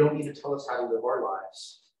don't need to tell us how to live our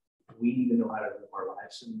lives. We need to know how to live our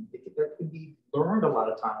lives. And that can be learned a lot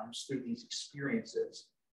of times through these experiences,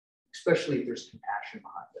 especially if there's compassion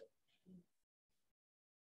behind it.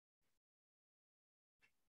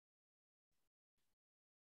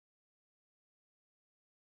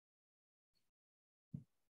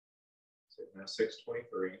 So now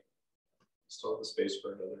 6:23. Still have the space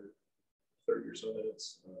for another 30 or so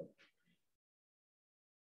minutes.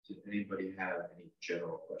 Did anybody have any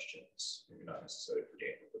general questions? Maybe not necessarily for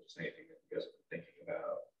Daniel, but just anything that you guys have been thinking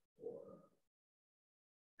about? Or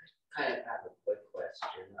Kind of have a quick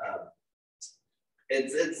question.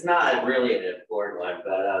 It's not really an important one,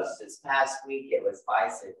 but this past week it was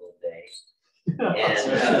Bicycle Day. And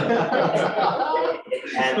City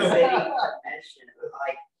Commission,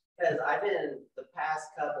 like, because I've been the past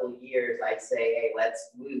couple of years, I say, hey,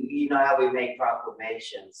 you know how we make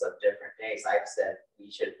proclamations of different days. I've said we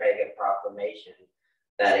should make a proclamation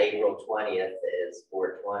that April 20th is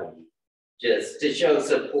 420, just to show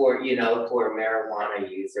support, you know, for marijuana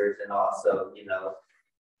users, and also, you know,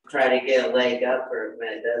 try to get a leg up for when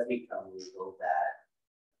it does become legal, that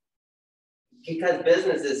because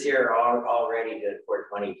businesses here are already doing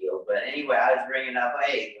 420 deals. But anyway, I was bringing up,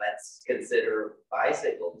 hey, let's consider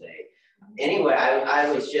Bicycle Day. Anyway,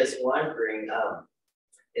 I was just wondering,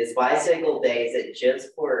 is Bicycle Day, is it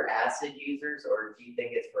just for acid users, or do you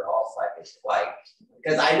think it's for all psychics? Like,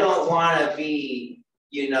 because I don't want to be,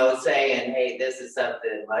 you know, saying, hey, this is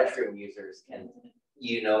something mushroom users can,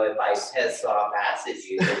 you know, if I piss off acid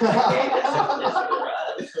users, okay, this is just for us.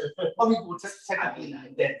 I mean, well, technically,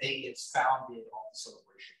 that day is founded on the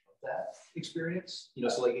celebration of that experience. You know,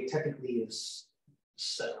 so like it technically is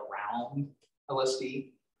set around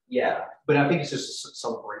LSD. Yeah. But I think it's just a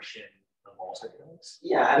celebration of all psychedelics.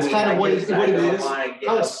 Yeah, it's kind of what it is.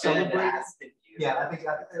 How it's celebrated. Yeah, I think.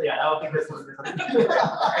 Yeah, I don't think that's what it is.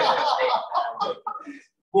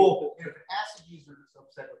 Well, if acid users are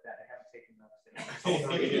upset with that, they haven't taken enough.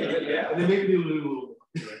 Yeah. And then maybe they lose a little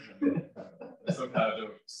bit. Somehow I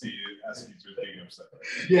don't see acid users being upset.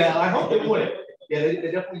 Yeah, I hope they wouldn't. Yeah, they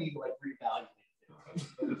definitely need to like revalue.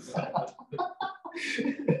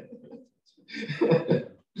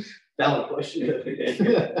 Valid question.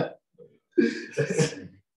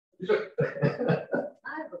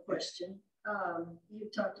 I have a question. You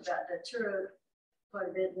talked about Datura quite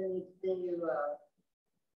a bit, and then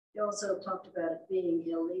you also talked about it being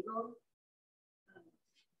illegal.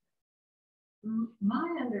 My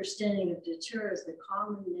understanding of Datura is the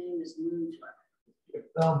common name is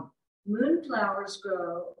moonflower. Moonflowers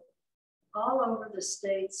grow all over the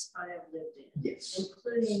states I have lived in, Yes.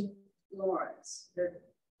 including Lawrence. They're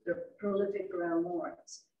prolific around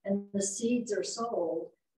Lawrence. And the seeds are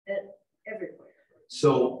sold everywhere.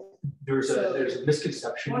 So there's a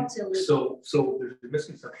misconception. What's illegal? So there's a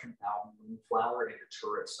misconception about moonflower and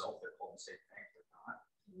datura itself. They're called the same thing. They're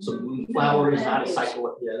not. So moonflower is not a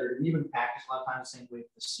cycle. Yeah, they're even packaged a lot of times the same way.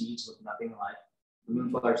 The seeds look nothing like. The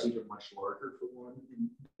moonflower seeds are much larger for one. And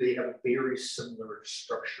they have a very similar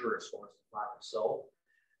structure as far as the flower itself.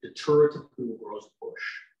 Datura typically will grow as a bush,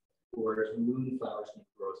 whereas moonflowers can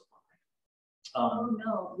grow as a vine. Oh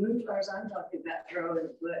no, moonflowers I'm talking about grow in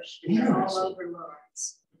the bush. And they're all over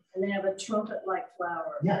Lawrence. And they have a trumpet-like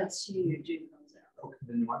flower. Yeah. It's huge. It comes out. Okay,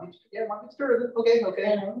 then might be datura. Okay.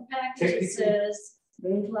 And on the package it says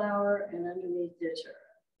moonflower and underneath datura.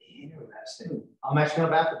 Interesting. I'm actually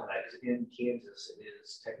not baffled by that because in Kansas it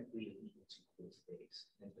is technically illegal to cultivate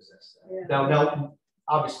and possess that. Yeah. Now,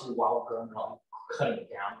 obviously, wild grown, I'm cutting it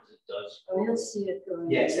down because it does. Oh, you'll see it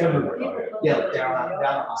growing. Yeah, it's everywhere. People Yeah, put it down in the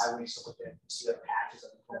yards. highway, stuff like that. You see the patches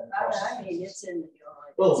of I mean, it's in the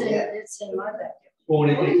yard. Oh, It's in- yeah. It's in my backyard. Well,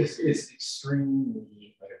 it's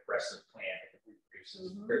extremely like aggressive plant. It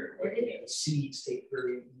reproduces very quickly. The seeds take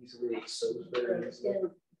very easily. It sows very It's easily.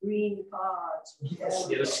 in green pods. Yes,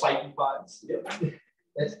 the spiky pods. Yep.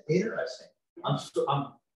 That's interesting.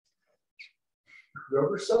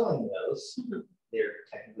 Whoever's selling those, they're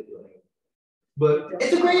technically doing it. But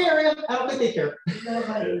it's a gray area. I don't think they care.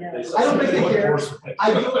 Nobody knows. I don't think they care.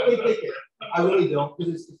 I don't think they care. I really don't.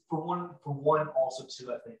 Because it's for one, also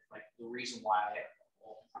too, I think like the reason why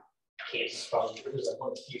Kansas probably is like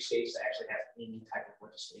one of the few states that actually have any type of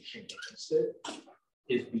legislation against it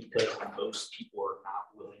is because most people are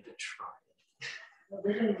not willing to try it. Well,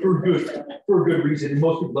 they didn't get For good reason. And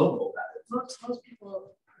most people don't know about it. most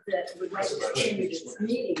people that would like to attend this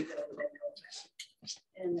meeting go to that.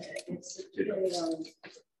 And it's depending on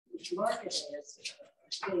which market it is,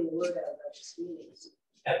 getting the word out about this meeting is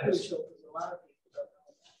crucial because a lot of people don't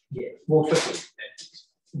know that. Yeah, well,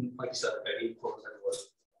 especially like you said, maybe close everywhere.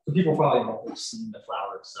 So people probably haven't seen the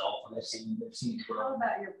flower itself, and they've seen it How grow.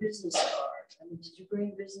 about your business card? I mean, did you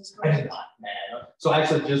bring business I cards? did not, man. So I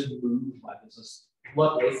actually just moved my business.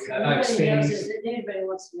 Luckily, I Nobody knows expanded. if anybody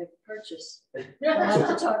wants to make a purchase. I'll have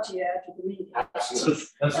to talk to you after the meeting. Absolutely.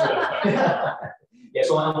 Absolutely. Yeah,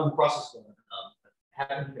 so I'm in the process of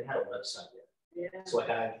haven't even had a website yet. Yeah. So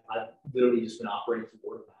I've literally just been operating from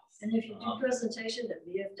word of mouth. And if you do presentation at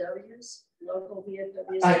VFWs, local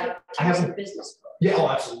VFWs, I have haven't- a business card. Yeah, oh,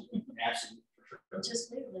 absolutely, absolutely, for sure. And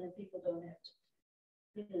just leave it, and people don't have to,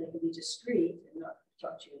 they can be discreet and not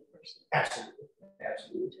talk to you in person. Absolutely,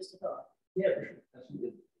 absolutely. Just a thought. Yeah, for sure.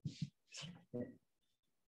 Absolutely. Yeah.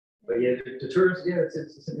 But yeah, the tourist, yeah,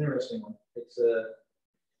 it's an interesting one. It's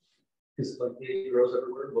because like it grows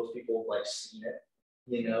everywhere. Most people have like seen it,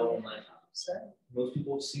 you know, and like So, most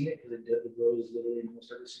people have seen it because it grows literally in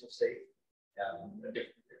almost every single state.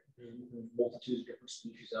 Multitudes of different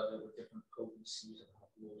species out there with different potencies and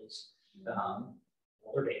alcohols.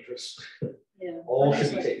 All they're dangerous. yeah. All I'm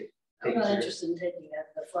should be taken. not serious. interested in taking that.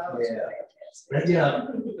 The flowers Yeah. are fantastic. But yeah,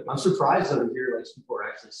 I'm surprised over here, like people are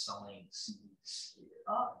actually selling seeds.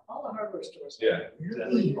 All the hardware stores. Yeah,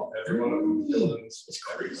 Really? everyone villains. It's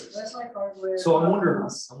crazy. That's like hardware. So I wonder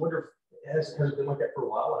if has it been like that for a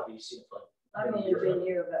while? Or have you seen it for like I've only been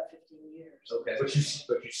here about 15 years. okay, but you've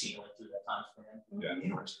seen it like through that time span. Yeah.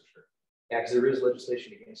 Interesting, sure. Yeah, because there is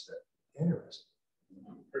legislation against it. Interesting.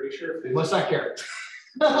 Pretty sure if You must not care.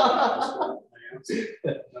 And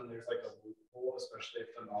then there's like a loophole, especially if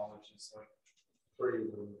the knowledge is like pretty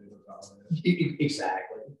limited about it.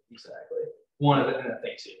 Exactly. One of the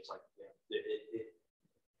things is like,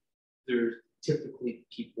 there's typically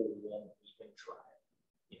people won't even try it.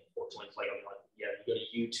 You know, fortunately, it's like, you go to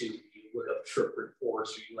YouTube, you look up trip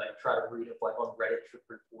reports, or you like try to read up like on Reddit trip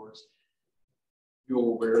reports.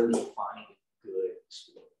 You'll rarely find a good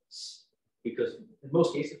experience because in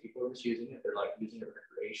most cases, people are just using it. They're like using it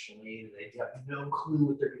recreationally, and they have no clue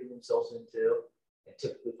what they're getting themselves into, and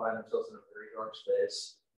typically find themselves in a very dark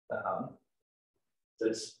space. So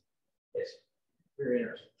it's very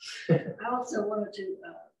interesting. I also wanted to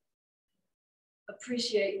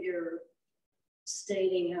appreciate your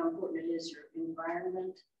stating how important it is, your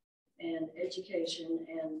environment and education,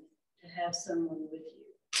 and to have someone with you.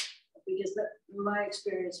 Because my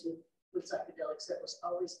experience with psychedelics, that was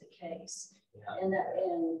always the case. Yeah.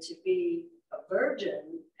 And to be a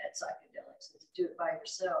virgin at psychedelics and to do it by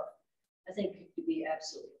yourself, I think it could be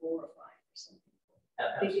absolutely horrifying for some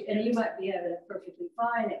people. And you might be having a perfectly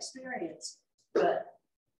fine experience, but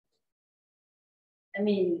I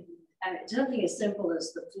mean, I mean, something as simple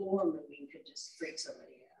as the floor moving could just freak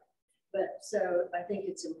somebody out. But so I think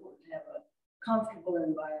it's important to have a comfortable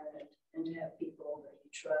environment and to have people that you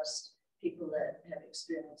trust, people that have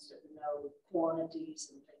experienced it, know quantities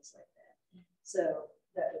and things like that. So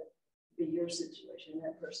that would be your situation.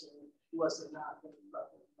 That person was not in the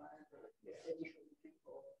bubble environment. Educated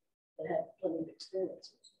people that had plenty of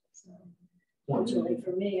experience with it. So fortunately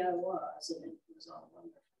for me, I was, and it was all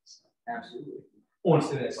wonderful. So. Absolutely. One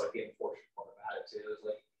thing that's like the unfortunate part about it too is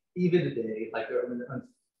like even today, like I mean,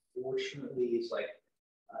 unfortunately, it's like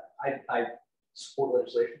I support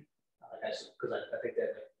legislation, because I think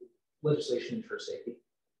that like, legislation ensures safety.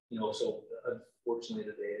 You know, so unfortunately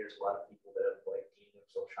today there's a lot of people that have like deemed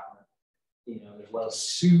themselves shaman. You know, there's a lot of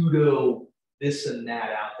pseudo this and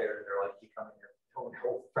that out there. They're like becoming their own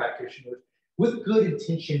health practitioners with good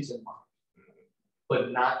intentions in mind,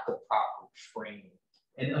 but not the proper training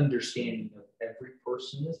and understanding of every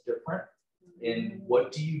person is different. And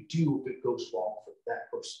what do you do if it goes wrong for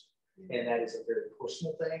that person? And that is a very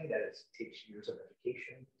personal thing. That is, takes years of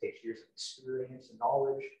education, takes years of experience and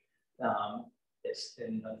knowledge.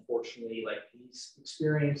 And unfortunately, like these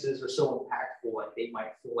experiences are so impactful, like they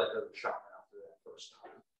might feel like they're the shaman after that first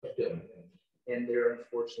time of doing it. And there,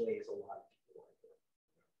 unfortunately, is a lot of people like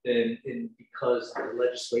that. And because the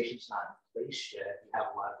legislation's not in place yet, you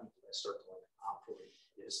have a lot of people that start to like operate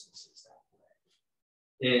businesses that way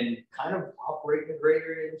and kind of operate in the gray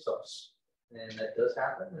area themselves. And that does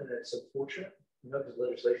happen, and it's unfortunate, you know, because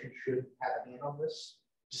legislation should have a hand on this,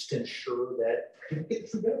 just to ensure that people get the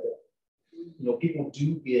true benefit. You know, people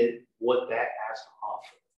do get what that has to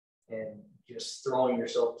offer, and just throwing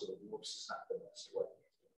yourself to the wolves is not the best way.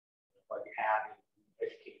 Like having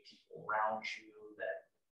educated people around you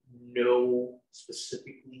that know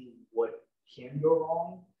specifically what can go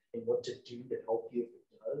wrong and what to do to help you if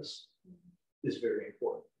it does is very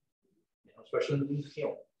important. You know, especially in these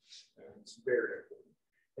fields. It's very important.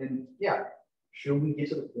 And yeah, should we get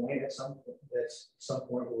to the point at some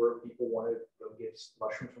point where people want to go get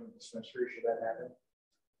mushrooms from the dispensary? Should that happen?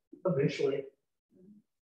 Eventually,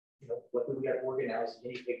 you know, luckily we got Oregon now as a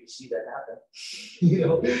guinea pig to see that happen. You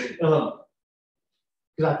know,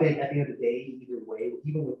 because I think at the end of the day, either way,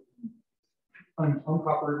 even with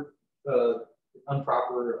improper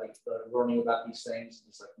like learning about these things,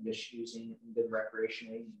 it's like misusing them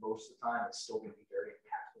recreationally. Most of the time, it's still going to be very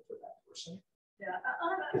impactful for that person. Yeah, I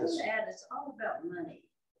want to add, it's all about money.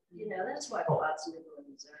 You know, that's why lots of people in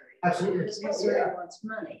Missouri. Absolutely. Because Missouri wants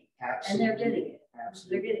money. Absolutely. And they're getting it. Absolutely.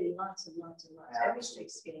 They're getting lots and lots and lots. Every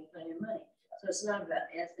state's getting plenty of money. So it's not about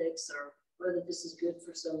ethics or whether this is good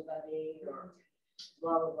for somebody or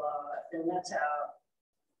blah, blah, blah. And that's how,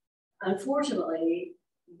 unfortunately,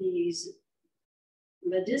 these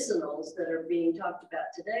medicinals that are being talked about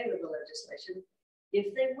today with the legislation,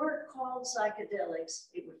 if they weren't called psychedelics,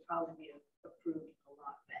 it would probably be approved a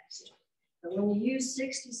lot faster. But when you use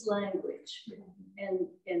 60s language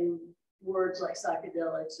and words like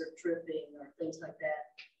psychedelics or tripping or things like that,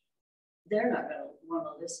 they're not going to want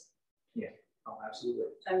to listen. Yeah, oh,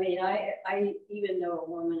 absolutely. I mean, I even know a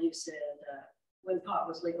woman who said when pot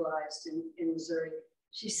was legalized in Missouri,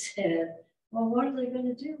 she said, well, what are they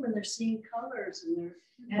going to do when they're seeing colors and they're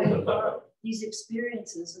having these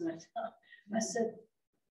experiences? And I said,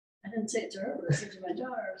 I didn't say it to her, but I said to my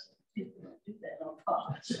daughters, people don't do that on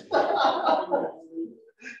pot.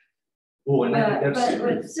 Oh, and but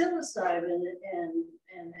with psilocybin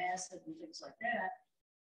and acid and things like that,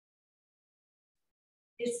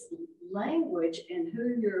 it's language and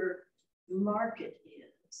who your market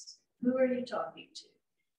is. Who are you talking to?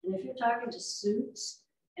 And if you're talking to suits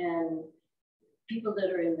and people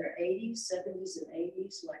that are in their 80s, 70s, and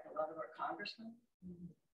 80s, like a lot of our congressmen,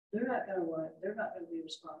 they're not going to be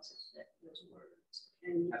responsive to those words.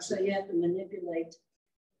 And so you have to manipulate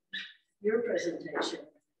your presentation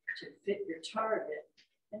to fit your target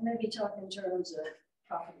and maybe talk in terms of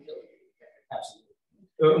profitability.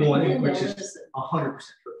 Absolutely. Which is 100%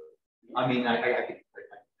 true. I mean, I could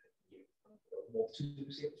multitude of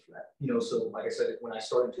examples for that. You know, so like I said, when I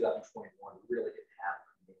started in 2021, we really didn't have a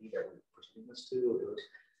committee that we were pursuing this to. It was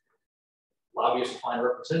lobbyists to find a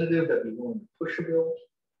representative that'd be willing to push a bill,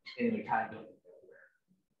 and we kind of didn't go nowhere.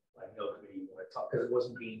 Like no committee wanted to talk because it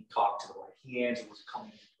wasn't being talked to the right hands, it wasn't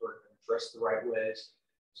coming addressed the right ways.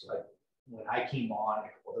 So like when I came on,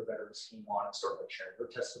 a couple other veterans came on and started like sharing their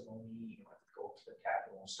testimony, you know, go to the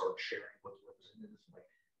Capitol and start sharing what the representatives like.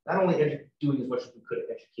 Not only doing as much as we could to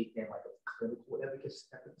educate them like a clinical efficacy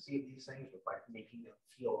of these things, but like making them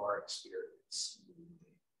feel our experience.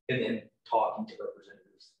 And then talking to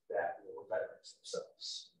representatives that were veterans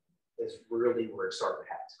themselves is really where it started to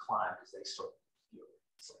have to climb because they started to feel it.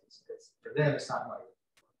 It's for them, it's not like,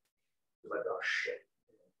 they're like, oh shit,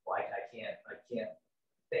 like I can't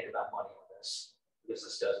think about money on this because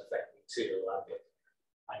this does affect me too.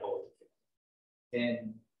 I know what to do.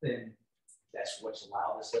 And then that's what's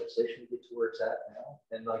allowed this legislation to get to where it's at now.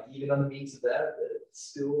 And like even on the means of that, it's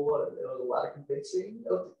still there was a lot of convincing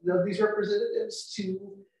of these representatives to,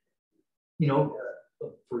 you know,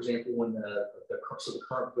 for example, when the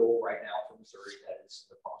current bill right now for Missouri that is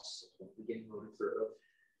in the process of getting voted through,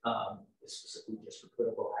 is specifically just for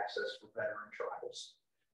political access for veteran tribes.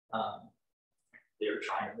 They're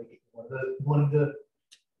trying to make it one of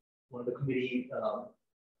the committee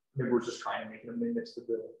members is trying to make an amendment to the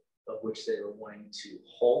bill of which they are wanting to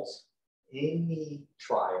halt any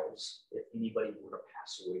trials if anybody were to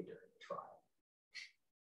pass away during the trial.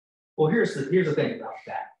 Well, here's the thing about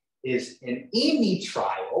that is in any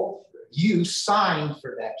trial, you sign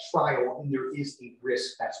for that trial and there is a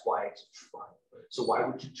risk. That's why it's a trial. So why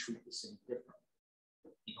would you treat this any different?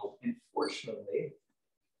 You know, unfortunately,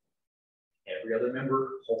 every other member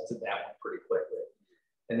halted that one pretty quickly.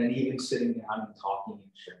 And then even sitting down and talking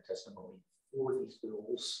and sharing testimony for these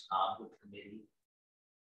bills with the committee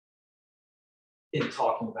and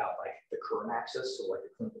talking about like the current access, so like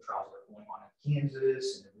the clinical trials that are going on in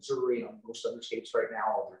Kansas and in Missouri and most other states right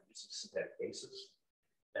now, they're using synthetic bases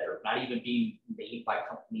that are not even being made by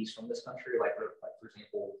companies from this country. Like for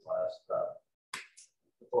example,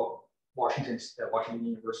 Washington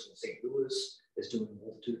University in St. Louis is doing a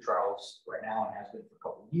multitude of trials right now and has been for a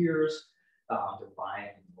couple of years. They're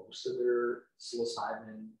buying most of their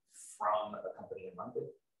psilocybin from a company in London.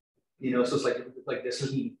 You know, so it's like this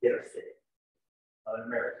isn't even benefiting an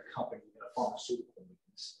American company in a pharmaceutical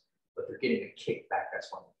business, but they're getting a kickback. That's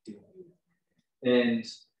why they're doing it. And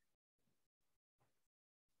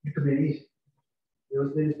the committee,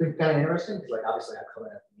 it's been kind of interesting because, like, obviously, I come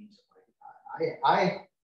in at the means of like, I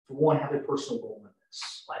for one have a personal goal in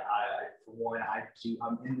this. Like,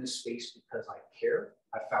 I'm in this space because I care.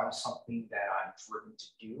 I found something that I'm driven to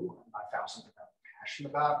do. I found something that I'm passionate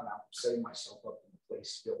about, and I'm setting myself up in a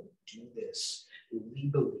place to be able to do this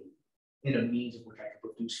legally in a means of which I can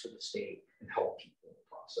produce for the state and help people in the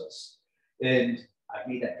process. And I've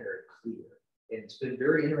made that very clear. And it's been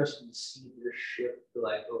very interesting to see their shift to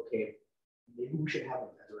like, okay, maybe we should have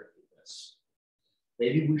a veteran do this.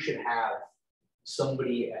 Maybe we should have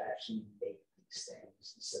somebody actually make these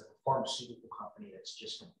things instead of a pharmaceutical company that's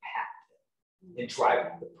just going to pack them and drive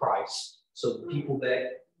up the price. So the people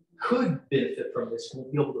that could benefit from this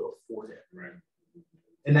won't be able to afford it. Right.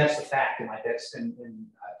 And that's the fact. And like that's in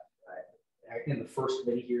the first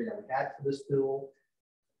committee hearing that we had for this bill,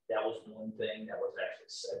 that was one thing that was actually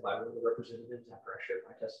said by one of the representatives after I shared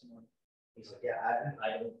my testimony. He's like, yeah,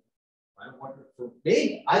 I don't want to, for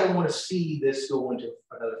me, I don't want to see this go into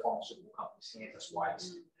another pharmaceutical company's hands.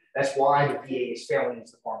 That's why the VA is failing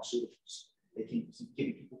into the pharmaceuticals. They keep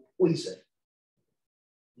giving people poison.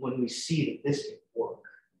 When we see that this can work,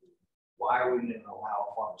 why are we going to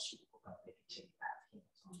allow a pharmaceutical company to continue to have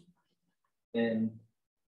hands on it? And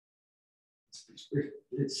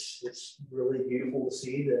it's really beautiful to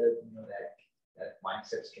see that, you know, that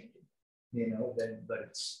mindset's changing, you know, but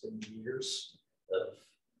it's been years of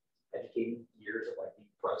educating, years of like being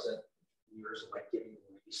present, years of like giving a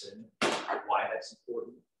reason why that's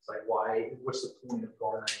important. It's like, what's the point of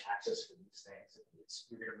garnering access to these things if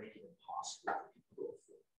you're going to make it impossible for people to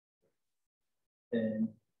afford? And,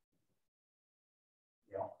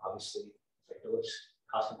 you know, obviously, psychedelics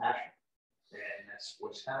cost compassion. And that's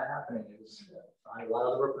what's kind of happening is a lot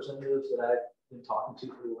of the representatives that I've been talking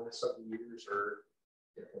to for the last several years are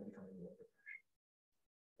definitely becoming more compassionate.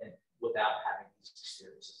 And without having these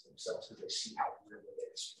experiences themselves, because they see how real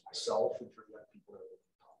it is for myself and for the other people that are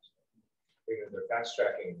talking to. They're fast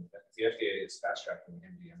tracking, the FDA is fast tracking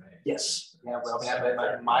MDMA. Yes. Yeah, well,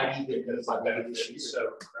 I might even because the benefit is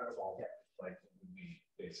so incredible, like it would be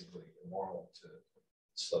basically immoral to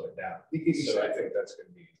slow it down. So I think that's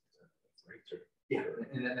going to be breakthrough. Yeah,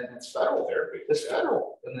 and that's federal. Therapy. That's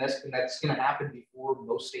federal, and that's going to happen before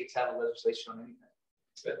most states have a legislation on anything.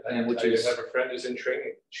 And I have a friend who's in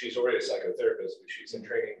training. She's already a psychotherapist, but she's in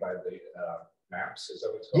training by the MAPS. Is that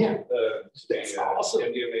what it's called? Yeah, that's awesome.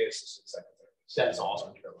 MDMA assisted psychotherapist. That's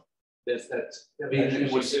awesome. That's. I mean,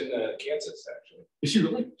 she's in Kansas actually. Is she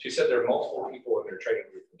really? She said there are multiple people in their training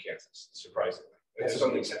group in Kansas. Surprisingly, there's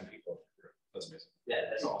only 10 people in the group. That's amazing. Yeah,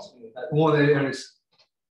 that's awesome. Well, and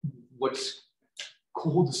what's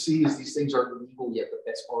cool to see is these things aren't legal yet, but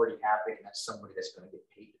that's already happening. That's somebody that's going to get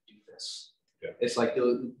paid to do this. Yeah. It's like,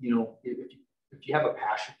 you know, if you have a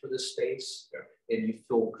passion for this space and you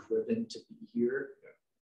feel driven to be here,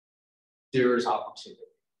 there's opportunity,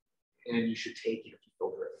 and you should take it if you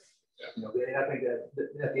filter it. You know, I think that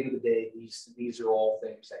at the end of the day, these are all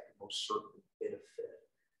things that can most certainly benefit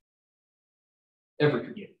every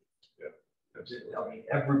community. Yeah, absolutely. I mean,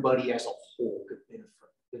 everybody as a whole could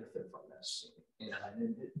benefit from this.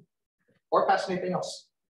 Or past anything else.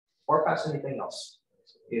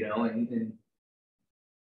 You know, and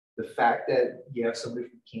the fact that you have somebody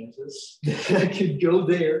from Kansas that could go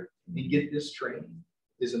there and get this training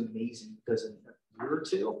is amazing, because in a year or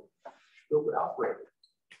two, you'll be able to operate it.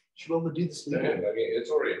 You'll be able to do this. I mean,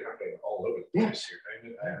 it's already happening all over the place here.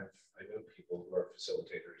 I know people who are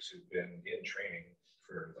facilitators who've been in training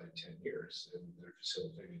for like 10 years, and they're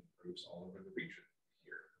facilitating groups all over the region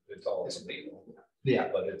here. It's all illegal. Yeah,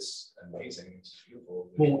 but it's amazing. It's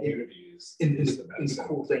beautiful. The well, community is and the the medicine.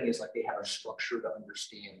 cool thing is, like, they have a structure to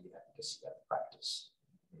understand the efficacy of practice.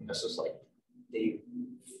 And this is like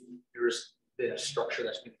there's been a structure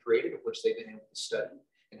that's been created, of which they've been able to study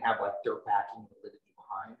and have like their backing and validity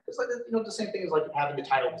behind. It's like, you know, the same thing as like having the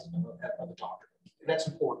title of the doctor. That's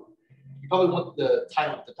important. You probably want the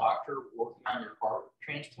title of the doctor working on your heart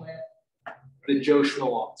transplant than Joe Schmo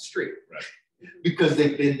off the street, Right? Because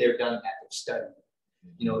they've been there, done that, they've studied.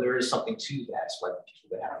 You know, there is something to that. It's like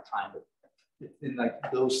people that have time, but in like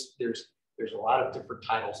those, there's a lot of different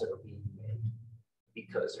titles that are being made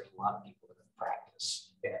because there's a lot of people that have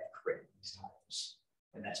practiced and have created these titles,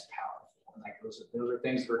 and that's powerful. And like those are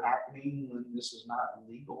things that are happening when this is not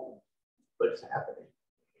legal, but it's happening,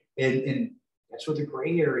 and that's what the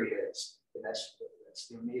gray area is. And that's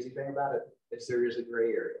the amazing thing about it, is there is a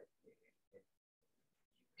gray area.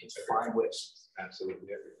 It's find ways. Absolutely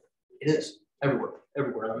everywhere. It is everywhere.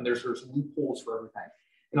 I mean, there's loopholes for everything,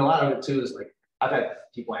 and a lot of it too is like, I've had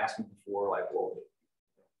people ask me before, like, well,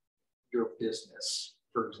 your business,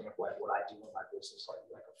 for example, like what I do in my business, like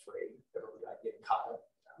afraid that I get caught up.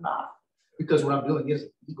 I'm not, because what I'm doing is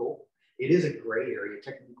legal. It is a gray area.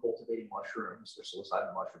 Technically cultivating mushrooms or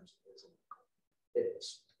psilocybin mushrooms is illegal. It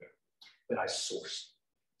is, but I source.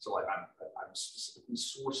 So like I'm specifically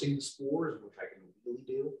sourcing the spores, which I can legally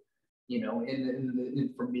do, you know,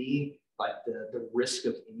 and for me, like the risk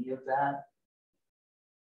of any of that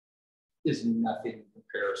is nothing in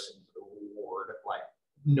comparison to the reward of like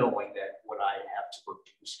knowing that what I have to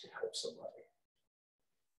produce can help somebody.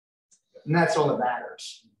 And that's all that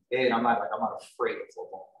matters. And I'm not afraid of the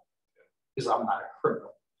law, because I'm not a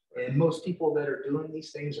criminal. And most people that are doing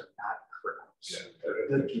these things are not criminals. Yeah,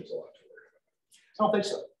 They're good people. a lot to worry about. I don't think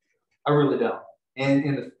so. I really don't. And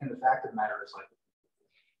the fact of the matter is, like,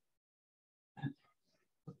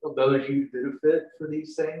 those who benefit for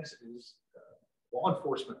these things is law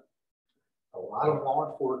enforcement. A lot of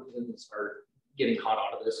law enforcement are getting caught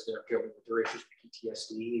out of this. They're dealing with their issues with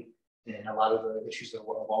PTSD, and a lot of the issues that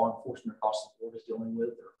law enforcement across the board is dealing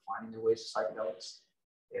with. They're finding their ways to psychedelics,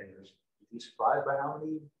 and you'd be surprised by how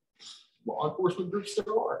many law enforcement groups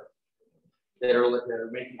there are that are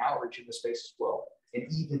making outreach in the space as well,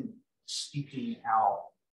 and even speaking out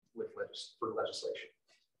for legislation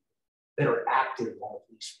that are active on the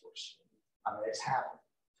police force. I mean, it's happening,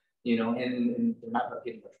 you know, and they're not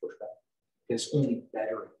getting much pushback. It's only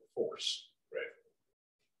bettering the force. Right.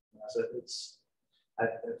 You know, so I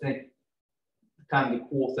think kind of the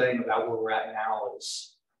cool thing about where we're at now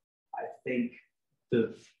is, I think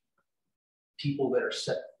the people that are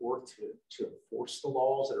set forth to enforce the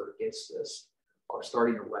laws that are against this are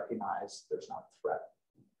starting to recognize there's not a threat.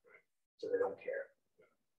 So they don't care.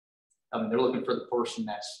 I mean, they're looking for the person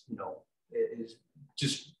that's, you know, is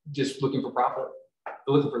just looking for profit.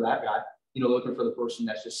 They're looking for that guy, you know, looking for the person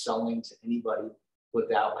that's just selling to anybody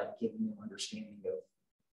without like giving them understanding of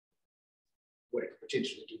what it could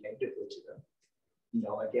potentially do negatively to them. You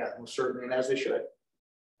know, like, yeah, most certainly, and as they should,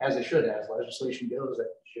 as legislation goes, that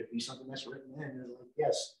should be something that's written in. And like,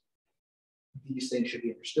 yes, these things should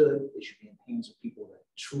be understood. They should be in the hands of people that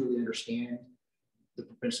truly understand the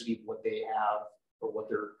propensity of what they have or what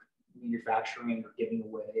they're manufacturing or giving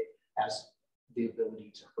away as the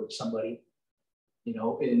ability to hurt somebody, you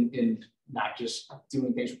know, and not just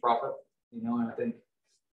doing things for profit, you know. And I think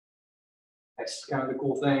that's kind of the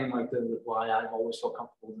cool thing, like why I've always felt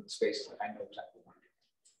comfortable in the space. Like, I know exactly what I'm doing,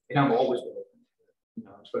 and I've always been open, you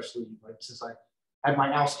know, especially like since I had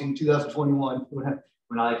my ousting in 2021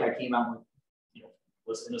 when I came out with, you know,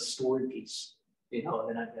 was in a story piece, you know,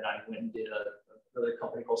 and then I went and did another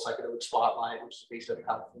company called Psychedelic Spotlight, which is based out of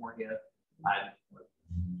California. I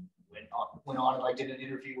went on and I did an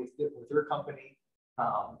interview with their company.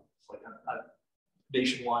 It's like a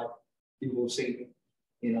nationwide, people have seen me,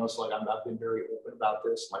 you know. So like I've been very open about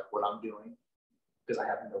this, like what I'm doing, because I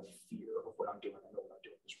have no fear of what I'm doing. I know what I'm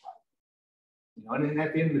doing is right, you know. And then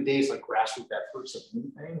at the end of the day, it's like grassroots efforts of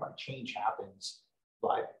anything. Like change happens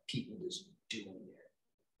by people just doing it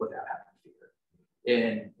without having fear.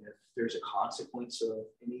 And if there's a consequence of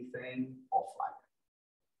anything, I'll fight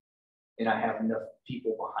it. And I have enough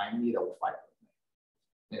people behind me that will fight with me.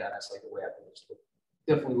 You know, that's like the way I've always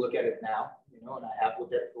definitely look at it now, you know, and I have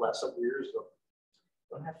looked at it the last several years. So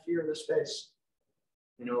don't have fear of this space.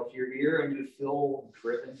 You know, if you're here and you feel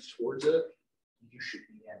driven towards it, you should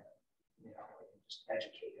be in it. You know, just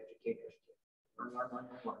educate. Learn.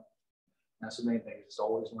 That's the main thing. Is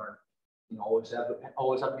always learn. You know, always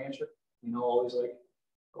have an answer. You know,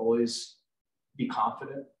 always be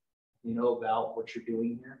confident. You know, about what you're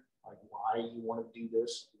doing here, like why you want to do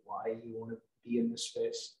this, why you want to be in this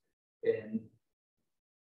space, and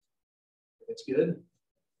if it's good,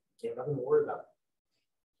 you have nothing to worry about.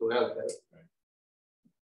 So we have it.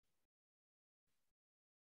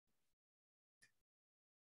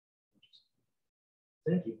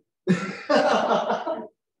 Thank you.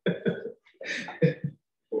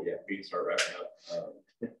 Well, yeah, we can start wrapping up.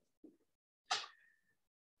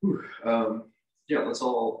 Yeah, let's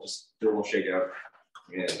all just do a little shake out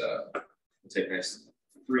and we'll take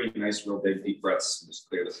three nice, real big, deep breaths and just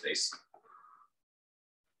clear the space.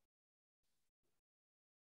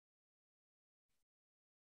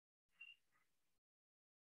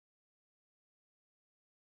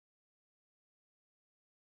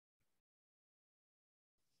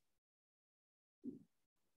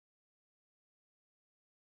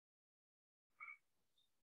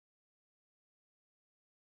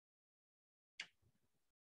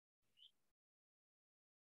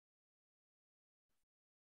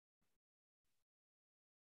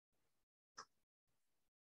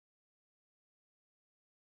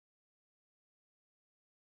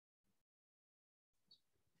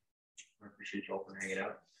 I appreciate you all for hanging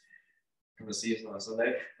out. Come to see us on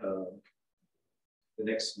Sunday. The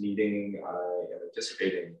next meeting I am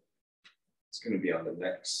anticipating is going to be on the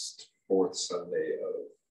next fourth Sunday of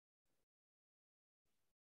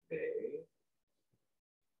May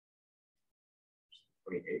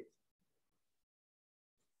 28th.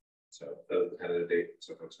 So that was the tentative date,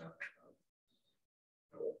 so folks know.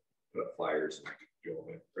 I will put up flyers and do all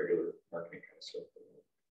my regular marketing kind of stuff.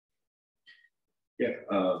 Yeah.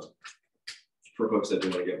 For folks that do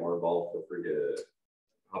want to get more involved, feel free to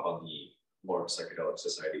hop on the Lawrence Psychedelic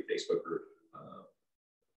Society Facebook group.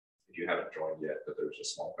 If you haven't joined yet, but there's a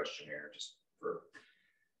small questionnaire just for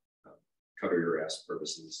cover your ass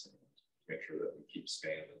purposes and make sure that we keep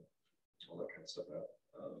spam and all that kind of stuff out.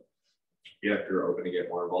 Yeah, if you're open to get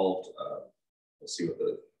more involved, we'll see what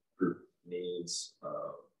the group needs.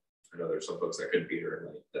 I know there's some folks that couldn't be here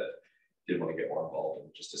tonight that did want to get more involved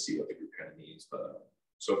and just to see what the group kind of needs. But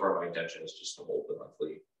so far, my intention is just to hold the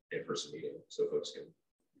monthly in-person meeting so folks can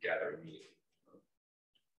gather and meet.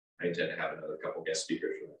 I intend to have another couple guest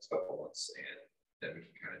speakers for the next couple of months, and then we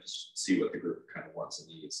can kind of just see what the group kind of wants and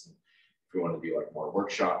needs. And if we want to do like more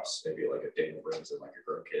workshops, maybe like if Daniel brings in like a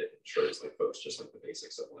grow kit and shows like folks just like the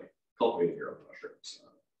basics of like cultivating your own mushrooms,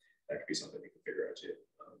 that could be something we can figure out too.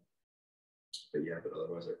 But yeah, but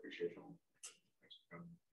otherwise, I appreciate you. Thanks for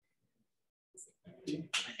coming.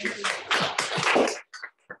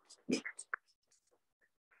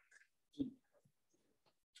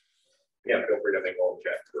 Yeah, feel free to make all the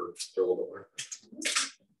chat for a little bit more.